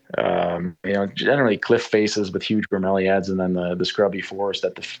 Generally cliff faces with huge bromeliads, and then the scrubby forest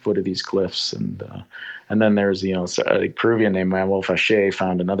at the foot of these cliffs, and then there's a Peruvian named Manuel Fache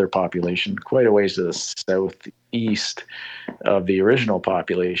found another population quite a ways to the southeast of the original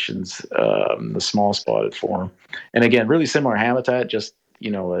populations, the small spotted form, and again really similar habitat, just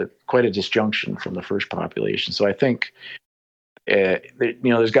quite a disjunction from the first population. So I think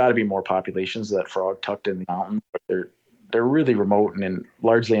there's got to be more populations of that frog tucked in the mountain, but they're really remote and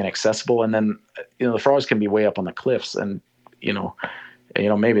largely inaccessible. And then, the frogs can be way up on the cliffs, and,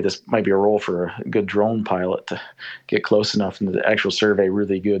 maybe this might be a role for a good drone pilot to get close enough and the actual survey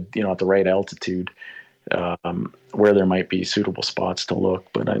really good, at the right altitude, where there might be suitable spots to look.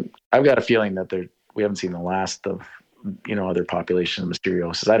 But I've got a feeling that we haven't seen the last of, other population of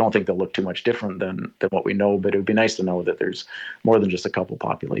Mysteriosis. I don't think they'll look too much different than what we know, but it would be nice to know that there's more than just a couple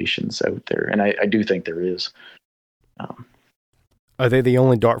populations out there. And I do think there is. Are they the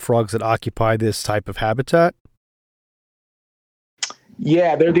only dart frogs that occupy this type of habitat?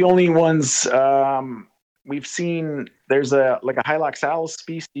 Yeah, they're the only ones. We've seen there's a Hyloxalis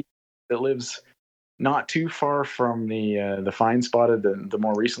species that lives not too far from the fine spotted, the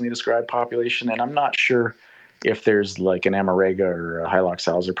more recently described population, and I'm not sure if there's like an Amarega or a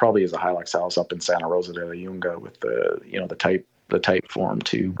Hyloxalis. There probably is a Hyloxalis up in Santa Rosa de la Yunga with the type form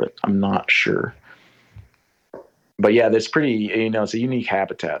too, but I'm not sure. But yeah, that's pretty, it's a unique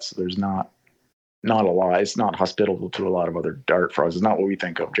habitat. So there's not a lot. It's not hospitable to a lot of other dart frogs. It's not what we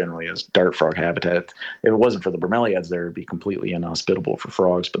think of generally as dart frog habitat. If it wasn't for the bromeliads there, it'd be completely inhospitable for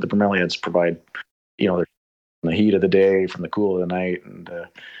frogs. But the bromeliads provide, from the heat of the day, from the cool of the night,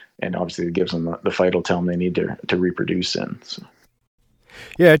 and obviously it gives them the phytotelm they need to reproduce in. So.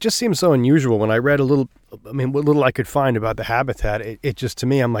 Yeah, it just seems so unusual. When I read what little I could find about the habitat, it just, to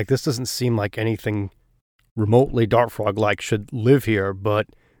me, I'm like, this doesn't seem like anything remotely dart frog-like should live here, but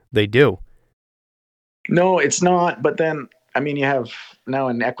they do. No, it's not. But then, you have now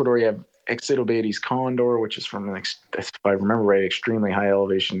in Ecuador, you have Excidobates condor, which is from, if I remember right, extremely high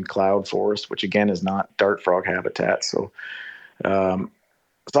elevation cloud forest, which again is not dart frog habitat. So,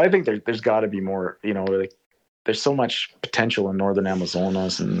 I think there's got to be more. There's so much potential in northern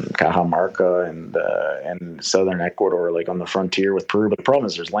Amazonas and Cajamarca and southern Ecuador, like on the frontier with Peru. But the problem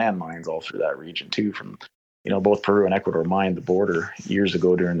is there's landmines all through that region too. From both Peru and Ecuador mined the border years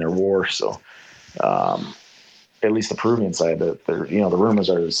ago during their war. So at least the Peruvian side, the rumors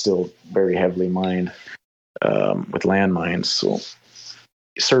are it's still very heavily mined with landmines. So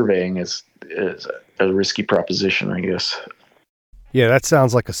surveying is a risky proposition, I guess. Yeah, that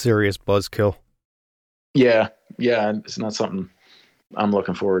sounds like a serious buzzkill. Yeah, it's not something I'm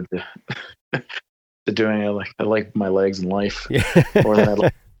looking forward to doing. I like my legs in life more than I'd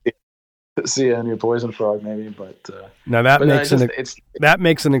like to see a new poison frog, maybe. But now that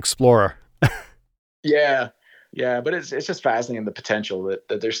makes an explorer. Yeah, but it's just fascinating, the potential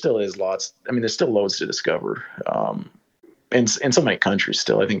that there still is lots. There's still loads to discover. In so many countries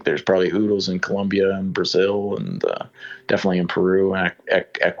still. I think there's probably oodles in Colombia and Brazil, and definitely in Peru and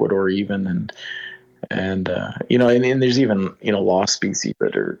Ecuador even, and there's even lost species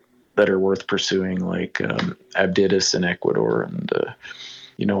that are that are worth pursuing, like Abditis in Ecuador, and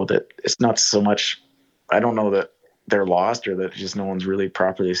that it's not so much. I don't know that they're lost or that just no one's really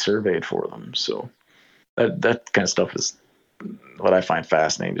properly surveyed for them. So that kind of stuff is what I find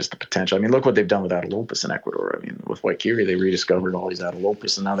fascinating, just the potential. I mean, look what they've done with Atelopus in Ecuador. I mean, with Waikiri, they rediscovered all these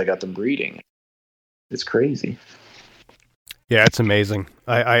Atelopus, and now they got them breeding. It's crazy. Yeah, it's amazing.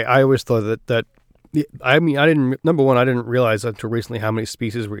 I always thought that I didn't realize until recently how many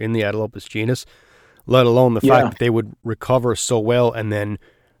species were in the Atelopus genus, let alone the fact that they would recover so well. And then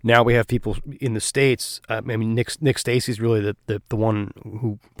now we have people in the States. I mean, Nick Stacy's really the one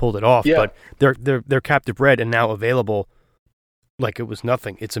who pulled it off, but they're captive bred and now available like it was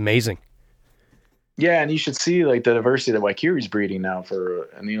nothing. It's amazing. Yeah, and you should see like the diversity that Waikiri's breeding now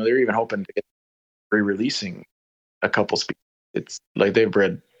and they're even hoping to get re-releasing a couple species. It's like they've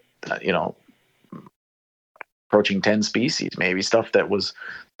bred, approaching 10 species, maybe, stuff that was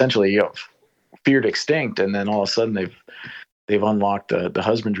essentially feared extinct, and then all of a sudden they've unlocked the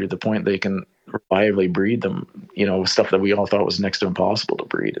husbandry to the point they can reliably breed them. Stuff that we all thought was next to impossible to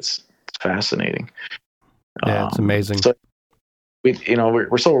breed. It's fascinating. Yeah, it's amazing. So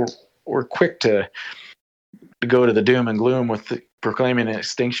we're quick to go to the doom and gloom with proclaiming an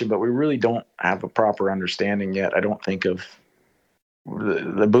extinction, but we really don't have a proper understanding yet, I don't think, of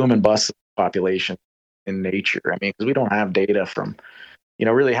the boom and bust population in nature. I mean, because we don't have data from,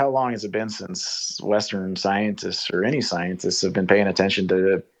 really how long has it been since Western scientists or any scientists have been paying attention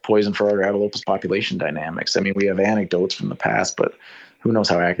to poison frog or Atelopus population dynamics? I mean, we have anecdotes from the past, but who knows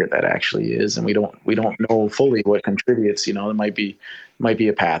how accurate that actually is? And we don't know fully what contributes. It might be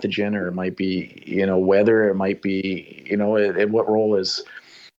a pathogen, or it might be, weather. It might be, what role is,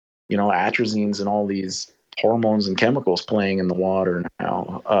 atrazines and all these hormones and chemicals playing in the water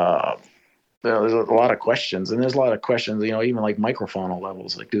now. There's a lot of questions, and there's a lot of questions, even like microfaunal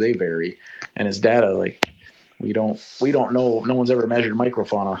levels, like do they vary? And as data, like we don't know. No one's ever measured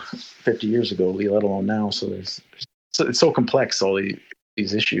microfauna 50 years ago, let alone now. So it's so complex, all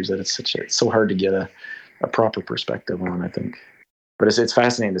these issues, that it's so hard to get a proper perspective on, I think. But it's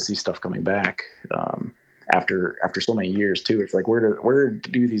fascinating to see stuff coming back after so many years too. It's like where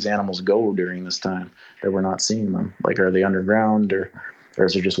do these animals go during this time that we're not seeing them? Like, are they underground, or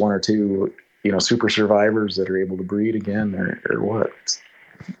is there just one or two super survivors that are able to breed again, or what?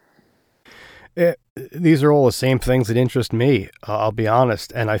 These are all the same things that interest me, I'll be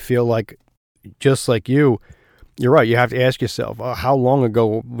honest. And I feel like, just like you're right. You have to ask yourself, how long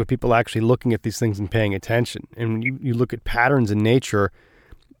ago were people actually looking at these things and paying attention? And you look at patterns in nature.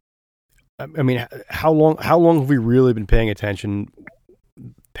 I mean, how long have we really been paying attention?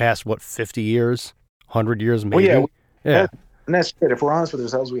 Past 50 years, 100 years, maybe? Well, yeah. And that's good. If we're honest with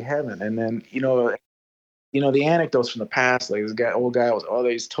ourselves, we haven't. And then, the anecdotes from the past, like this old guy was,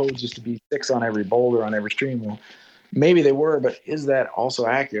 these toads used to be 6 on every boulder, on every stream. Well, maybe they were, but is that also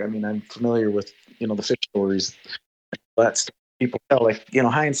accurate? I mean, I'm familiar with, the fish stories. But people tell, like,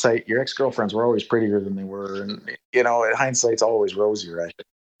 hindsight, your ex-girlfriends were always prettier than they were. And, hindsight's always rosier, I think.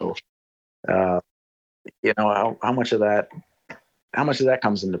 So, how much of that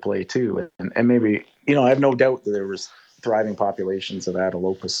comes into play too? And maybe, I have no doubt that there was thriving populations of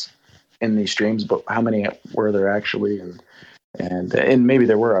Atelopus in these streams, but how many were there actually? And maybe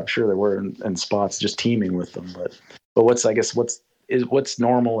there were, I'm sure there were in spots just teeming with them. But what's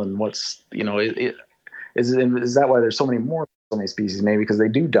normal, and what's, is that why there's so many species? Maybe because they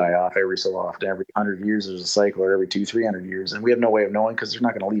do die off every so often. Every 100 years there's a cycle, or every 200-300 years, and we have no way of knowing because they're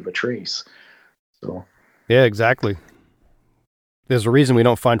not going to leave a trace. So yeah, exactly. There's a reason we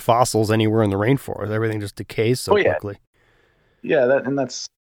don't find fossils anywhere in the rainforest. Everything just decays so quickly. Yeah, that's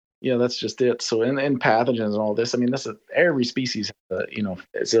just it. So in pathogens and all this, I mean, every species,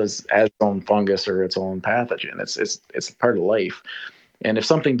 it says has its own fungus or its own pathogen. It's part of life. And if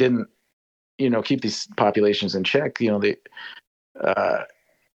something didn't, keep these populations in check, the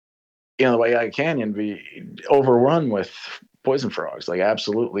Waiyaki Canyon be overrun with poison frogs. Like,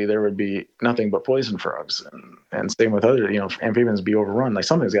 absolutely, there would be nothing but poison frogs, and same with other, amphibians be overrun. Like,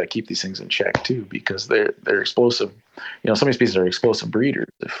 something's got to keep these things in check too, because they're explosive. So many species are explosive breeders.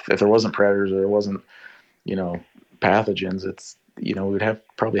 If there wasn't predators, or there wasn't, pathogens, it's, we'd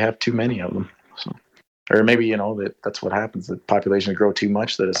probably have too many of them. So, or maybe, that's what happens. The populations grow too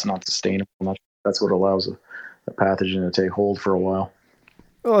much that it's not sustainable. That's what allows a pathogen to take hold for a while.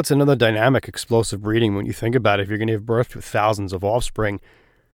 Well, it's another dynamic, explosive breeding. When you think about it, if you're going to give birth to thousands of offspring,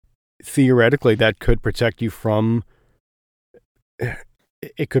 theoretically, that could protect you from.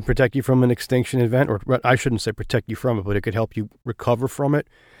 It could protect you from an extinction event, or I shouldn't say protect you from it, but it could help you recover from it.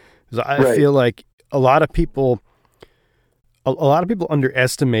 Because I feel like a lot of people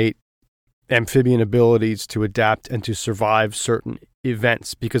underestimate amphibian abilities to adapt and to survive certain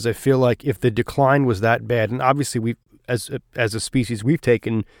events, because I feel like if the decline was that bad, and obviously we, as a species, we've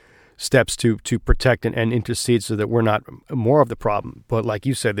taken steps to protect and intercede so that we're not more of the problem. But like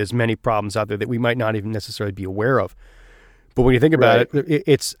you said, there's many problems out there that we might not even necessarily be aware of. But when you think about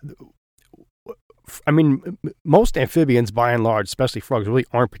it, I mean, most amphibians, by and large, especially frogs, really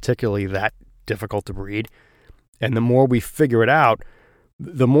aren't particularly that difficult to breed. And the more we figure it out,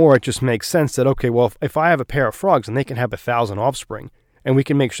 the more it just makes sense that, okay, well, if I have a pair of frogs and they can have 1,000 offspring, and we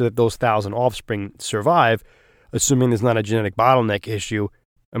can make sure that those 1,000 offspring survive, assuming there's not a genetic bottleneck issue,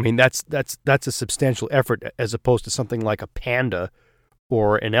 I mean, that's a substantial effort as opposed to something like a panda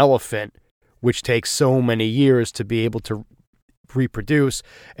or an elephant, which takes so many years to be able to reproduce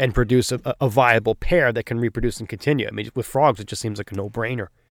and produce a viable pair that can reproduce and continue. I mean, with frogs, it just seems like a no-brainer.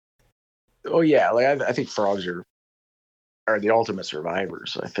 Oh yeah, like I think frogs are the ultimate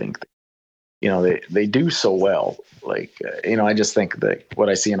survivors. I think, they do so well. Like, I just think that what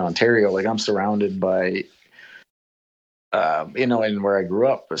I see in Ontario, like I'm surrounded by, and where I grew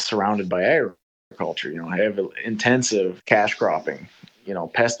up was surrounded by agriculture. I have intensive cash cropping,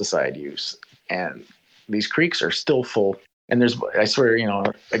 pesticide use, and these creeks are still full. And I swear,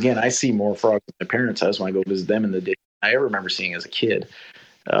 again, I see more frogs at my parents' house when I go visit them in the day than I ever remember seeing as a kid.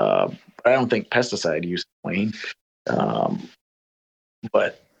 But I don't think pesticide use is plain.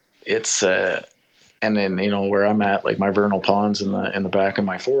 But it's, and then, where I'm at, like my vernal ponds in the back of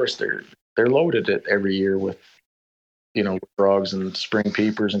my forest, they're loaded every year with, with frogs and spring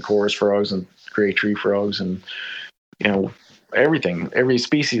peepers and chorus frogs and gray tree frogs and, everything, every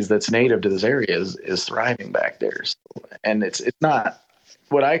species that's native to this area is thriving back there. So, and it's not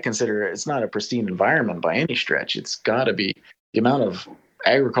what I consider, it's not a pristine environment by any stretch. It's got to be, the amount of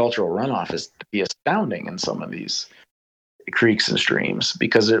agricultural runoff is to be astounding in some of these creeks and streams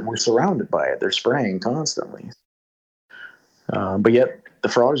because we're surrounded by it. They're spraying constantly. But yet the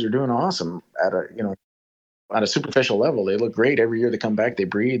frogs are doing awesome at on a superficial level. They look great every year. They come back, they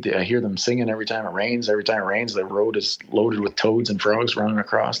breed. I hear them singing every time it rains. Every time it rains, the road is loaded with toads and frogs running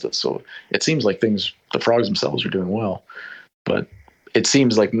across it. So it seems like the frogs themselves are doing well, but it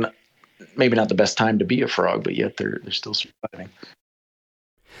seems like maybe not the best time to be a frog, but yet they're still surviving.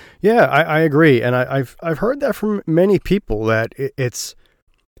 Yeah, I agree, and I've heard that from many people that it's,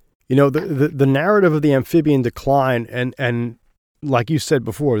 the narrative of the amphibian decline and like you said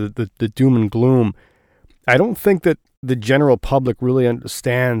before, the doom and gloom. I don't think that the general public really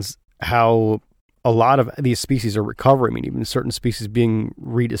understands how a lot of these species are recovering. I mean, even certain species being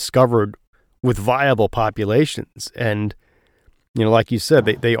rediscovered with viable populations, and like you said,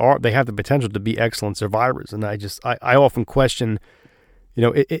 they have the potential to be excellent survivors. And I often question,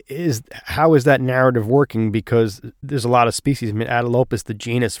 how is that narrative working? Because there's a lot of species. I mean, Atelopus, the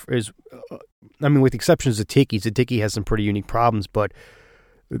genus, is, with the exceptions of Tiki has some pretty unique problems, but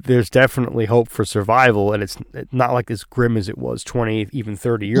there's definitely hope for survival, and it's not like as grim as it was 20, even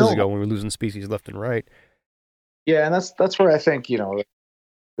 30 years ago when we were losing species left and right. Yeah, and that's where I think, the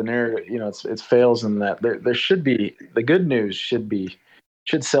narrative, it fails in that there should be, the good news should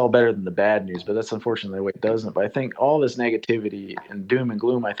sell better than the bad news, but that's unfortunately the way it doesn't. But I think all this negativity and doom and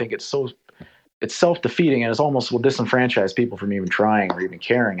gloom, I think it's self-defeating, and it's almost will disenfranchise people from even trying or even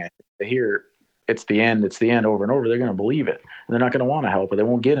caring. They hear it's the end over and over, they're going to believe it, and they're not going to want to help, or they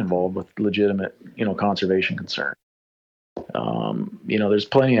won't get involved with legitimate, conservation concern. There's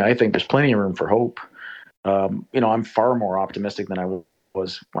plenty of room for hope. I'm far more optimistic than I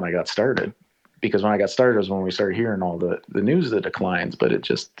was when I got started, because when I got started was when we started hearing all the news of the declines, but it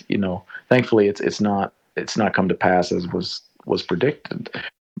just, thankfully it's not come to pass as was predicted.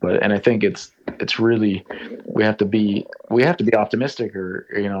 And I think it's really, we have to be optimistic, or,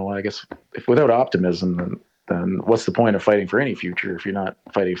 I guess if without optimism, then what's the point of fighting for any future if you're not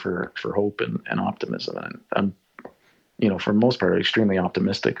fighting for hope and optimism? And I'm, for the most part, extremely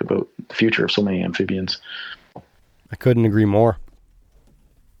optimistic about the future of so many amphibians. I couldn't agree more.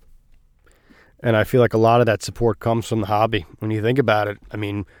 And I feel like a lot of that support comes from the hobby. When you think about it, I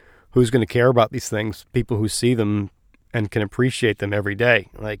mean, who's going to care about these things? People who see them and can appreciate them every day.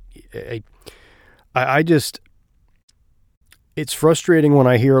 Like, I just, it's frustrating when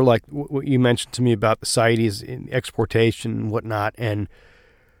I hear like what you mentioned to me about the CITES in exportation and whatnot, and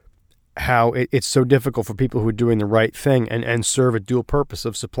how it's so difficult for people who are doing the right thing and serve a dual purpose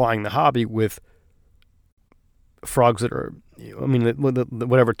of supplying the hobby with frogs that are,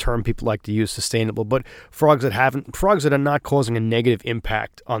 whatever term people like to use, sustainable, but frogs that are not causing a negative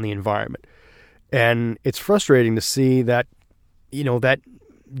impact on the environment. And it's frustrating to see that, that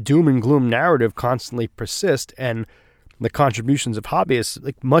doom and gloom narrative constantly persist. And the contributions of hobbyists,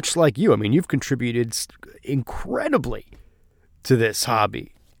 like much like you. I mean, you've contributed incredibly to this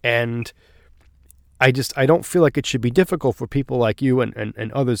hobby, and I don't feel like it should be difficult for people like you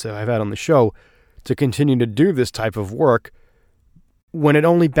and others that I've had on the show to continue to do this type of work when it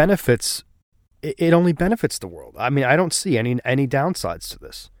only benefits the world. I mean, I don't see any downsides to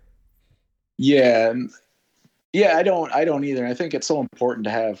this. Yeah, I don't either. I think it's so important to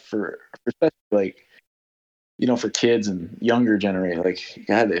have for especially like, for kids and younger generation. Like,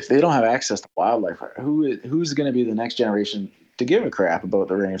 God, if they don't have access to wildlife, who's going to be the next generation to give a crap about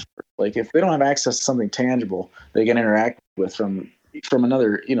the rainforest? Like, if they don't have access to something tangible they can interact with from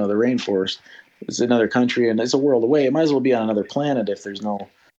another, the rainforest is another country and it's a world away. It might as well be on another planet if there's no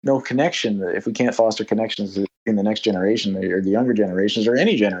connection. If we can't foster connections in the next generation or the younger generations or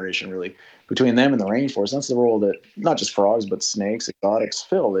any generation really between them and the rainforest, that's the role that not just frogs but snakes, exotics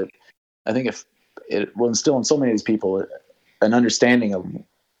fill. That I think if it will instill in so many of these people an understanding of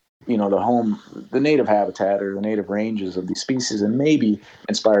the native habitat or the native ranges of these species, and maybe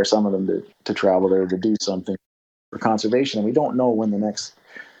inspire some of them to travel there to do something for conservation. And we don't know when the next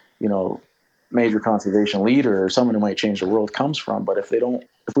major conservation leader or someone who might change the world comes from. But if we don't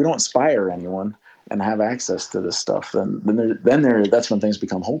inspire anyone and have access to this stuff, then that's when things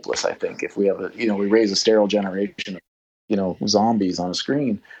become hopeless. I think if we have we raise a sterile generation of zombies on a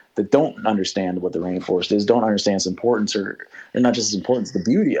screen that don't understand what the rainforest is, don't understand its importance, or not just its importance, the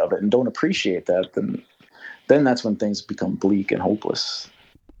beauty of it, and don't appreciate that, then that's when things become bleak and hopeless.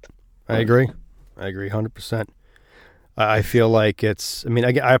 I agree 100%. I feel like it's, I mean,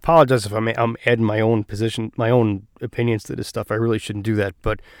 I apologize if I'm adding my own opinions to this stuff. I really shouldn't do that,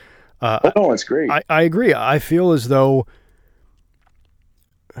 but no, it's great. I agree. I feel as though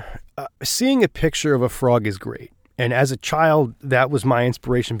seeing a picture of a frog is great. And as a child, that was my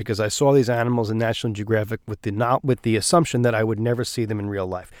inspiration because I saw these animals in National Geographic with the assumption that I would never see them in real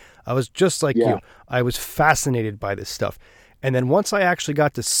life. I was just like you. I was fascinated by this stuff. And then once I actually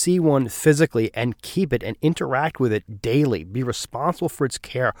got to see one physically and keep it and interact with it daily, be responsible for its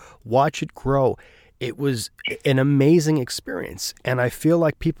care, watch it grow, it was an amazing experience. And I feel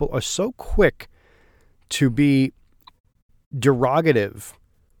like people are so quick to be derogative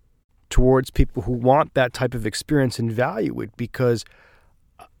towards people who want that type of experience and value it, because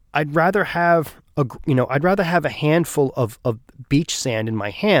I'd rather have a handful of beach sand in my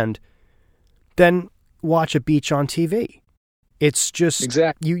hand than watch a beach on TV. It's just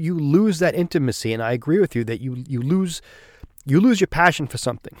exactly. You lose that intimacy, and I agree with you that you lose your passion for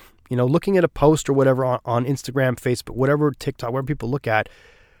something. Looking at a post or whatever on Instagram, Facebook, whatever, TikTok, whatever people look at,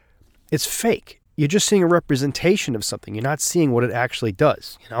 it's fake. You're just seeing a representation of something. You're not seeing what it actually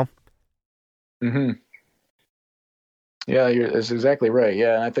does. Mm-hmm. Yeah, that's exactly right.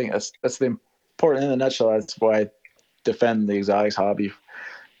 Yeah, and I think that's the important, in a nutshell. That's why I defend the exotics hobby.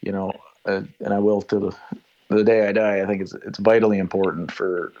 And I will to the day I die. I think it's vitally important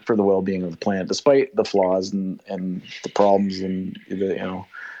for the well-being of the planet, despite the flaws and the problems and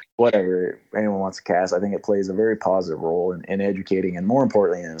whatever anyone wants to cast. I think it plays a very positive role in educating and, more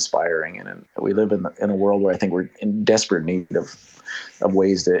importantly, in inspiring. And we live in a world where I think we're in desperate need of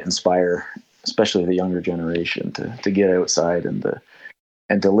ways to inspire, especially the younger generation, to get outside and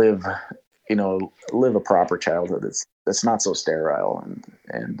to live a proper childhood that's not so sterile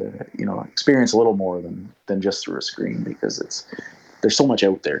and experience a little more than just through a screen, because there's so much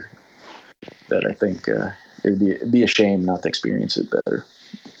out there that I think it'd be a shame not to experience it better.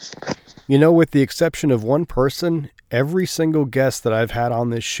 With the exception of one person, every single guest that I've had on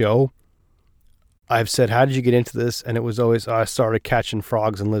this show, I've said, how did you get into this? And it was always, I started catching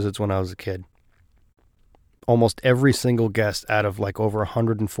frogs and lizards when I was a kid. Almost every single guest out of like over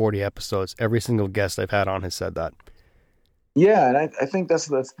 140 episodes, every single guest I've had on has said that. Yeah, and I think that's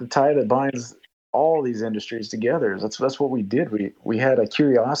the tie that binds all these industries together. That's what we did. We had a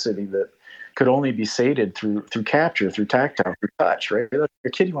curiosity that could only be sated through capture, through tactile, through touch, right? You're a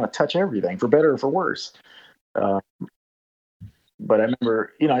kid, you want to touch everything, for better or for worse. But I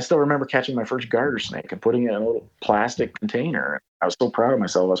remember, I still remember catching my first garter snake and putting it in a little plastic container. I was so proud of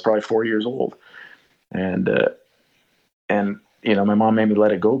myself. I was probably 4 years old. And my mom made me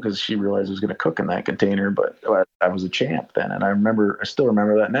let it go because she realized it was going to cook in that container, but I was a champ then. And I still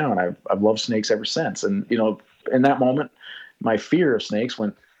remember that now. And I've loved snakes ever since. And, in that moment, my fear of snakes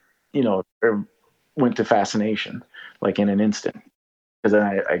went to fascination, like in an instant. Because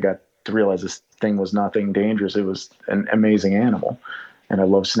then I got to realize this thing was nothing dangerous. It was an amazing animal. And I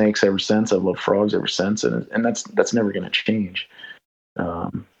love snakes ever since. I've loved frogs ever since. And that's never going to change.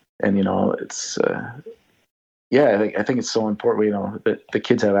 It's yeah, I think it's so important, that the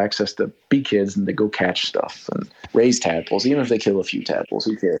kids have access to be kids and to go catch stuff and raise tadpoles. Even if they kill a few tadpoles,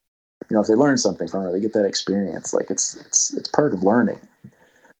 who cares? If they learn something from it, they get that experience. Like it's part of learning.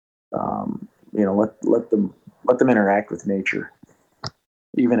 Let them interact with nature,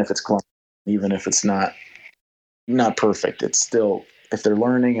 even if it's clunky, even if it's not perfect. It's still, if they're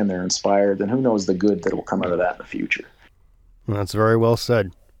learning and they're inspired, then who knows the good that will come out of that in the future. That's very well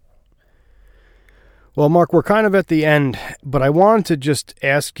said. Well, Mark, we're kind of at the end, but I wanted to just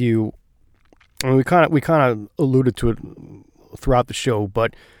ask you, and we kind of alluded to it throughout the show,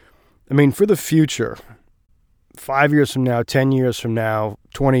 but I mean, for the future, 5 years from now, 10 years from now,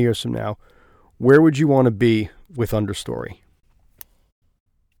 20 years from now, where would you want to be with Understory?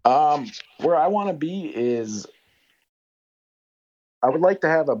 Where I want to be is, I would like to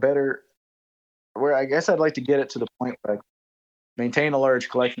have I guess I'd like to get it to the point where I maintain a large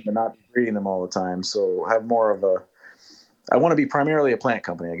collection but not be breeding them all the time. So have more of I want to be primarily a plant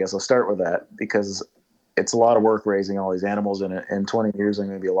company. I guess I'll start with that, because it's a lot of work raising all these animals. In 20 years, I'm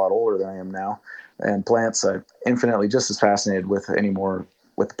going to be a lot older than I am now. And plants, I'm infinitely just as fascinated with anymore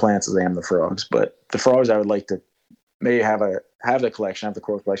with the plants as I am the frogs. But the frogs, I would like to maybe have the collection, have the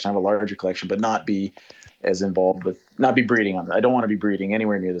core collection, have a larger collection, but not be as involved with, not be breeding on it. I don't want to be breeding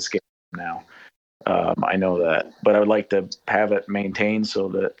anywhere near the scale now. I know that, but I would like to have it maintained so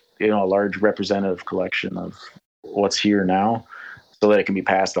that, a large representative collection of what's here now, so that it can be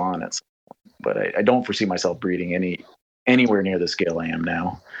passed on. But I don't foresee myself breeding anywhere near the scale I am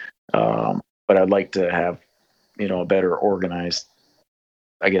now. But I'd like to have, a better organized,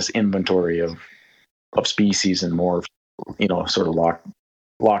 I guess, inventory of species, and more, sort of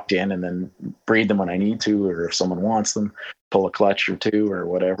locked in, and then breed them when I need to, or if someone wants them, pull a clutch or two or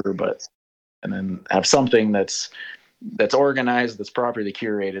whatever. And then have something that's organized, that's properly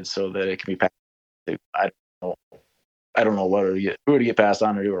curated, so that it can be passed to, I don't know who to get passed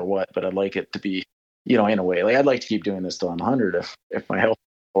on to or what, but I'd like it to be, in a way, like I'd like to keep doing this till I'm 100 if my health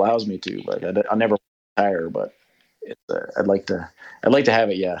allows me to. Like I'll never retire, but I'd like to have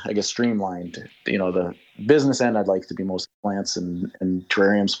it, yeah, I guess, streamlined. The business end, I'd like to be mostly plants and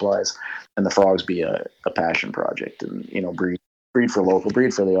terrarium supplies, and the frogs be a passion project, and breed for local,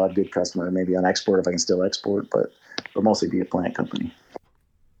 breed for the odd good customer, maybe on export if I can still export, but mostly be a plant company.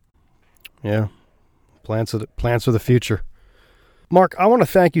 Yeah, plants are the future. Mark, I want to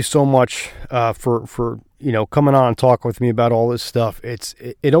thank you so much for coming on and talking with me about all this stuff.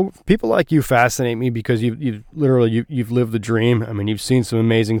 People like you fascinate me, because you've literally lived the dream. I mean, you've seen some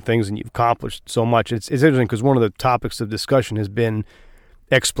amazing things and you've accomplished so much. It's interesting, because one of the topics of discussion has been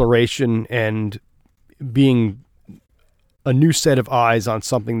exploration and being a new set of eyes on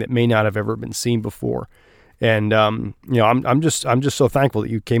something that may not have ever been seen before. And I'm just so thankful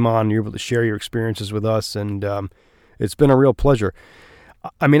that you came on and you're able to share your experiences with us, and it's been a real pleasure.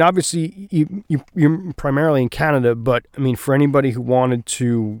 I mean, obviously you're primarily in Canada, but I mean, for anybody who wanted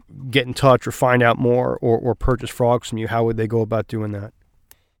to get in touch or find out more or purchase frogs from you, how would they go about doing that?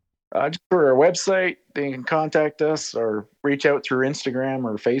 Just for our website, they can contact us or reach out through Instagram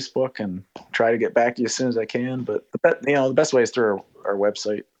or Facebook, and try to get back to you as soon as I can. But the best way is through our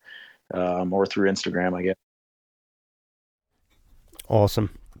website, or through Instagram, I guess. Awesome.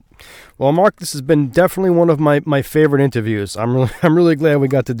 Well, Mark, this has been definitely one of my favorite interviews. I'm really glad we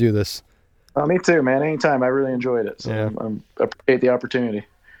got to do this. Me too, man. Anytime. I really enjoyed it. So yeah. I appreciate the opportunity.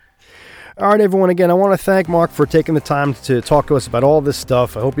 All right, everyone. Again, I want to thank Mark for taking the time to talk to us about all this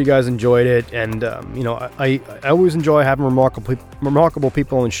stuff. I hope you guys enjoyed it. And, I always enjoy having remarkable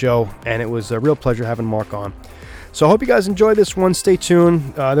people on the show, and it was a real pleasure having Mark on. So I hope you guys enjoy this one. Stay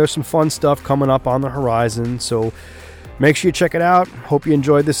tuned. There's some fun stuff coming up on the horizon. So make sure you check it out. Hope you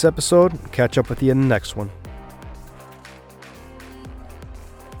enjoyed this episode. Catch up with you in the next one.